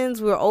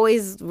cousins. We were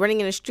always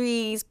running in the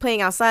streets,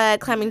 playing outside,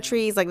 climbing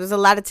trees. Like, there's a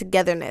lot of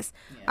togetherness.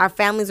 Yeah. Our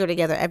families were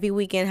together every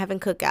weekend having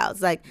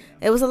cookouts. Like,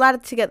 it was a lot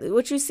of together.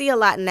 What you see a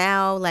lot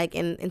now, like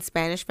in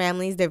Spanish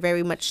families, they're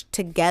very much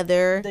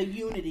together. The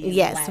unity.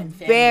 Yes,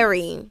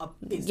 very.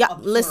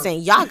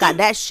 Listen, y'all got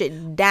that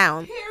shit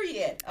down.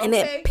 Period. Okay. And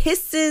it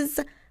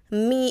pisses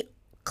me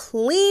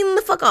clean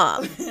the fuck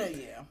off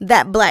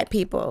that black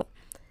people.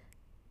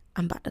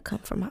 I'm about to come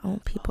for my own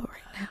people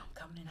right now.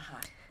 Coming in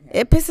hot.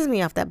 Yeah. It pisses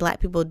me off that black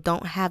people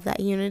don't have that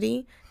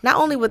unity, not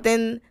only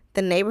within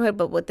the neighborhood,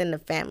 but within the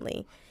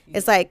family. Yeah.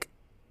 It's like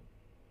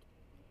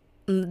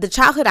the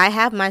childhood I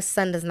have, my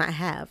son does not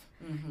have.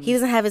 Mm-hmm. He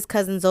doesn't have his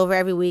cousins over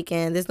every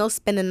weekend. There's no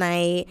spend a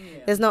night.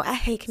 Yeah. There's no,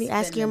 hey, can you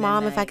ask your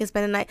mom if I can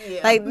spend a night?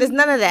 Yeah. Like, there's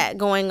none of that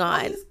going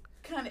on.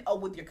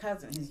 With your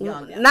cousin. He's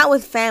young now. Not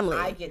with family.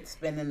 I get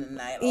spending the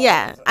night.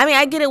 Yeah. I mean,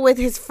 I get it with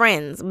his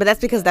friends, but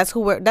that's because that's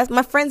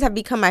my friends have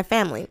become my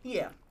family.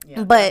 Yeah.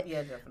 But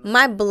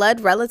my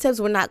blood relatives,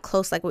 we're not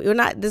close. Like,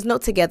 there's no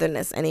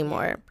togetherness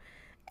anymore.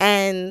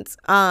 And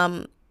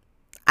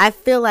I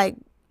feel like,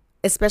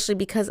 especially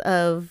because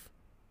of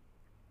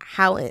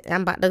how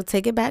I'm about to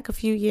take it back a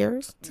few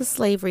years to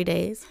slavery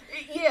days.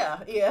 Yeah.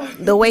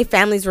 The way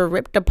families were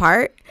ripped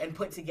apart and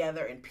put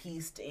together and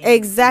pieced in.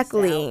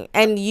 Exactly.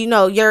 And you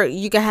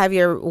can have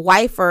your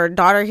wife or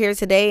daughter here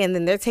today, and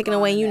then they're taken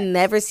away and you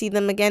never see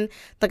them again.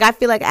 Like, I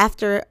feel like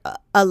after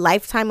a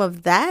lifetime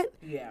of that,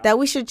 that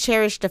we should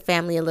cherish the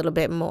family a little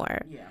bit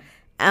more. Yeah.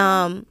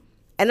 And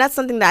that's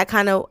something that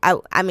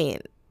I mean,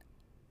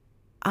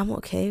 I'm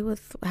okay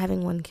with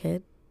having one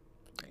kid.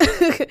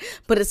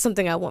 But it's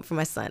something I want for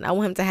my son. I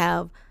want him to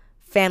have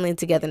family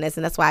togetherness,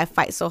 and that's why I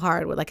fight so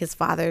hard with like his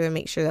father to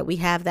make sure that we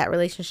have that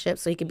relationship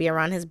so he can be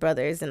around his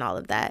brothers and all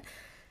of that.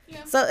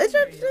 Yeah, so I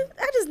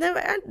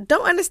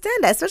don't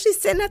understand that, especially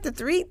sitting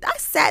I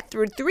sat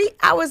through 3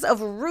 hours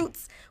of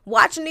Roots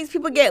watching these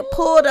people get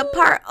pulled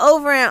apart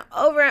over and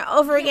over and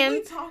over again. Can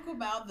we talk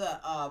about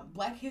the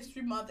Black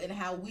History Month and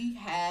how we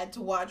had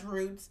to watch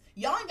Roots?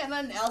 Y'all ain't got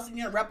nothing else in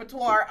your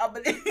repertoire.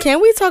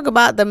 Can we talk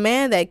about the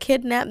man that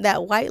kidnapped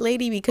that white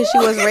lady because she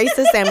was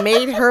racist and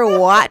made her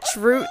watch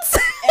Roots?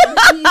 And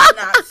he's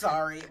not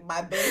sorry.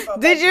 My baby.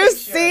 Did you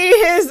see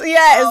his?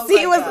 Yes,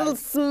 he was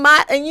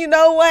smart. And you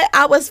know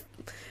what?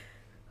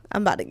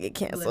 I'm about to get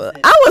canceled.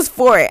 Listen. I was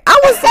for it. I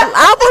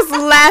was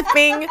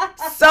laughing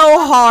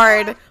so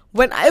hard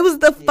when it was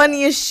the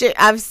funniest shit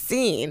I've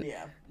seen.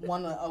 Yeah.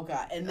 Oh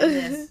God. And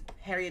then this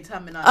Harriet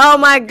Tubman. Oh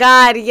my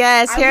God,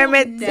 yes. I will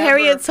Harriet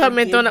never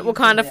Tubman throwing up forgive you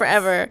for Wakanda this.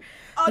 forever.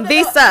 Oh, no,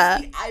 Visa.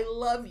 No, I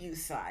love you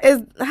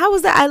side. How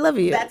was that? I love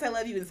you. That's I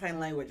love you in sign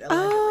language.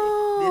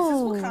 Oh. This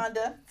is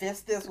Wakanda.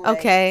 This way.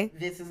 Okay.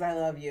 This is I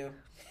love you.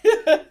 This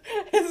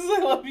is I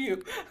love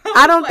you.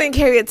 I don't think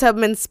Harriet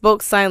Tubman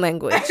spoke sign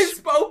language. I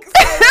spoke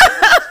sign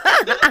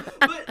language.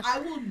 But I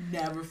will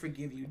never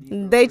forgive you.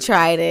 Negro, They for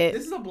tried this. it.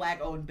 This is a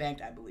black-owned bank,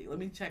 I believe. Let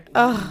me check.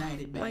 Oh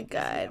United Bank. my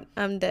God, Yeah.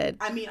 I'm dead.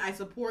 I mean, I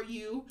support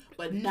you,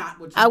 but not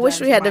what you I wish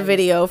we had the my-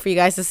 video for you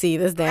guys to see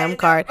this I damn know.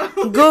 card.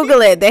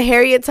 Google it, the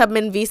Harriet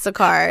Tubman Visa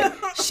card.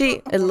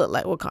 It looked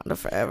like Wakanda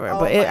forever, Oh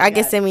but my I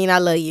guess God. it mean I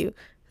love you.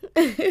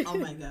 Oh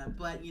my God!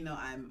 But you know,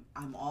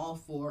 I'm all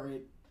for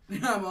it.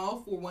 I'm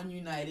all for One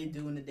United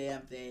doing the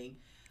damn thing.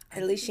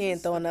 At least she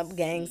ain't throwing up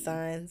gang signs.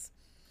 signs.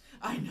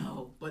 I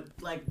know, but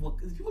like,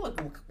 people like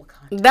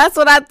Wakanda. That's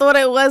what I thought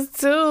it was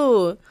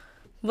too.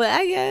 But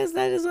I guess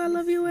that is why I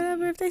love you,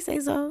 whatever, if they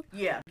say so.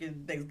 Yeah,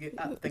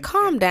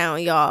 Calm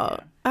down, y'all.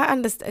 I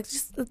understand.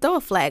 Just throw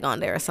a flag on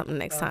there or something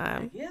next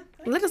time. Yeah.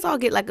 Let us all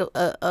get like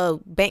a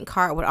bank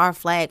card with our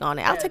flag on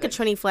it. I'll take a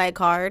Trini flag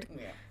card.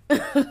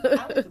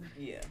 Yeah.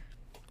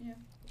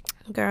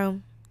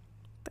 Girl,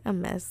 a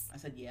mess. I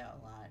said yeah a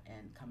lot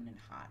and coming in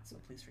hot, so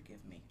please forgive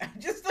me.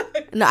 Just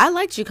No, I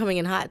liked you coming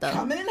in hot though.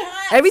 coming in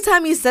hot. Every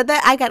time you said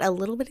that, I got a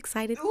little bit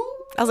excited. Ooh.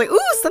 I was like, ooh,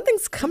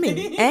 something's coming.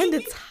 And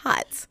it's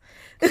hot.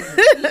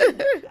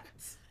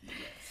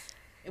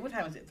 What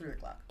time is it? 3:00.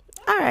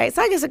 All right,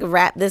 so I guess I could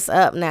wrap this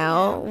up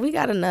now. We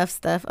got enough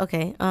stuff.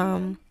 Okay.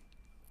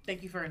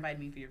 Thank you for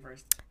inviting me for your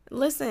first.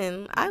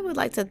 Listen, I would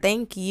like to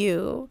thank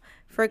you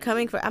for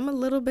coming. I'm a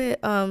little bit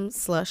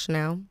slush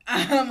now.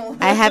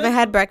 I haven't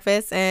had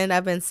breakfast and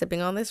I've been sipping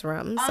on this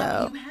rum,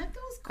 so you had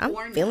those I'm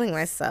corn feeling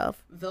nuts.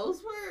 myself.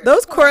 Those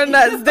Corn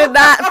nuts did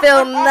not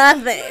feel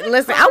nothing.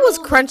 Listen, I was Kernels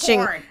of crunching.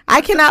 corn.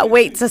 I cannot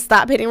wait to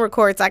stop hitting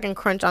record so I can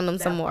crunch on them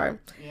some more.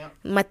 Yep.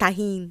 My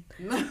tahine.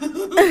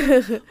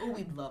 Oh,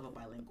 we love a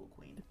bilingual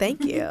queen.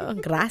 Thank you.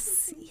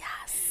 Gracias.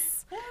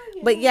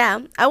 But yeah,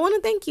 I want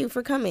to thank you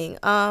for coming.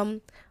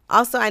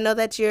 Also, I know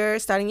that you're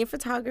starting your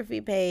photography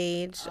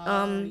page.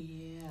 Yeah.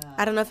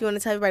 I don't know if you want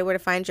to tell everybody where to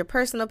find your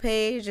personal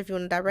page, if you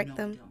want to direct No,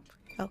 them.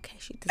 don't. Okay,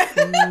 she does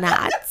not. No,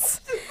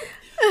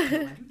 I do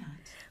not.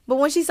 But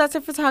when she starts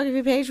her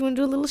photography page, we want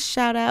to do a little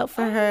shout out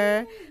for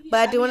her.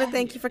 But I do want to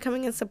thank you for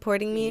coming and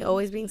supporting me,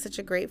 always being such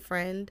a great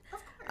friend.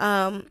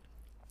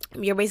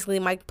 You're basically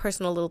my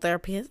personal little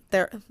therapist.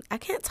 I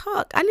can't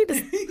talk. I need to.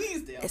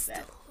 It's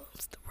the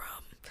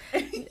rum.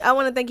 I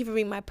want to thank you for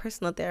being my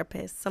personal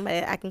therapist,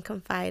 somebody I can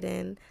confide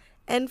in,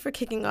 and for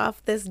kicking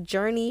off this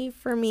journey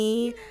for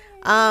me.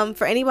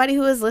 For anybody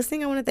who is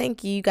listening, I want to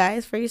thank you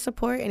guys for your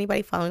support.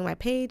 Anybody following my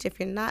page, if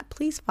you're not,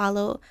 please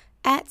follow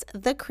at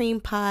The Cream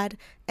Pod.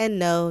 And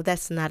no,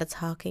 that's not a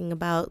talking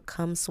about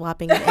cum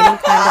swapping in any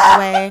kind of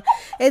way.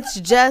 It's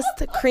just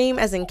cream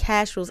as in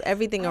cash rules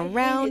everything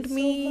around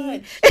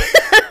me.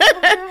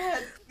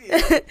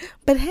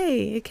 But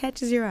hey, it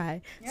catches your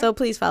eye. Yep. So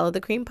please follow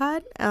The Cream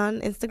Pod on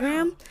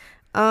Instagram.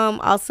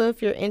 Also,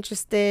 if you're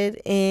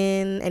interested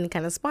in any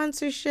kind of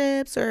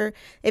sponsorships, or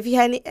if you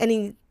had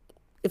any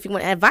if you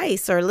want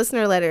advice or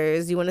listener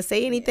letters, you want to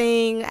say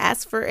anything,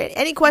 ask for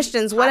any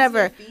questions,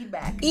 whatever,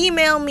 feedback.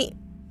 Email me.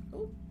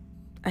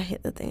 I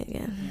hit the thing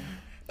again.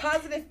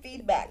 Positive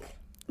feedback.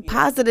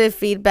 Positive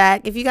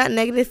feedback. If you got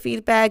negative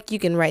feedback, you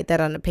can write that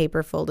on a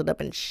paper, fold it up,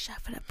 and shove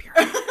it up your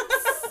ass.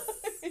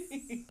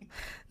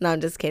 No,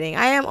 I'm just kidding.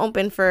 I am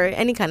open for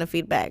any kind of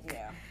feedback.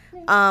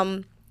 Yeah.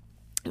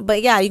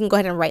 But yeah, you can go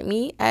ahead and write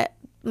me at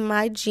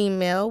my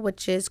Gmail,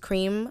 which is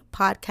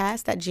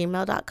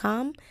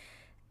creampodcast@gmail.com.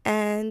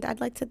 And I'd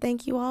like to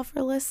thank you all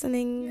for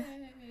listening.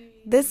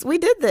 Yay. We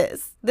did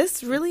this.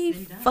 This really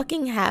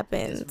fucking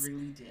happened. This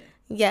really did.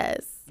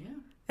 Yes. Yeah.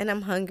 And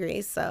I'm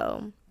hungry, so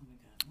Oh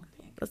my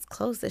God. let's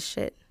close this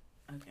shit.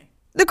 Okay.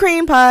 The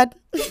Cream Pod.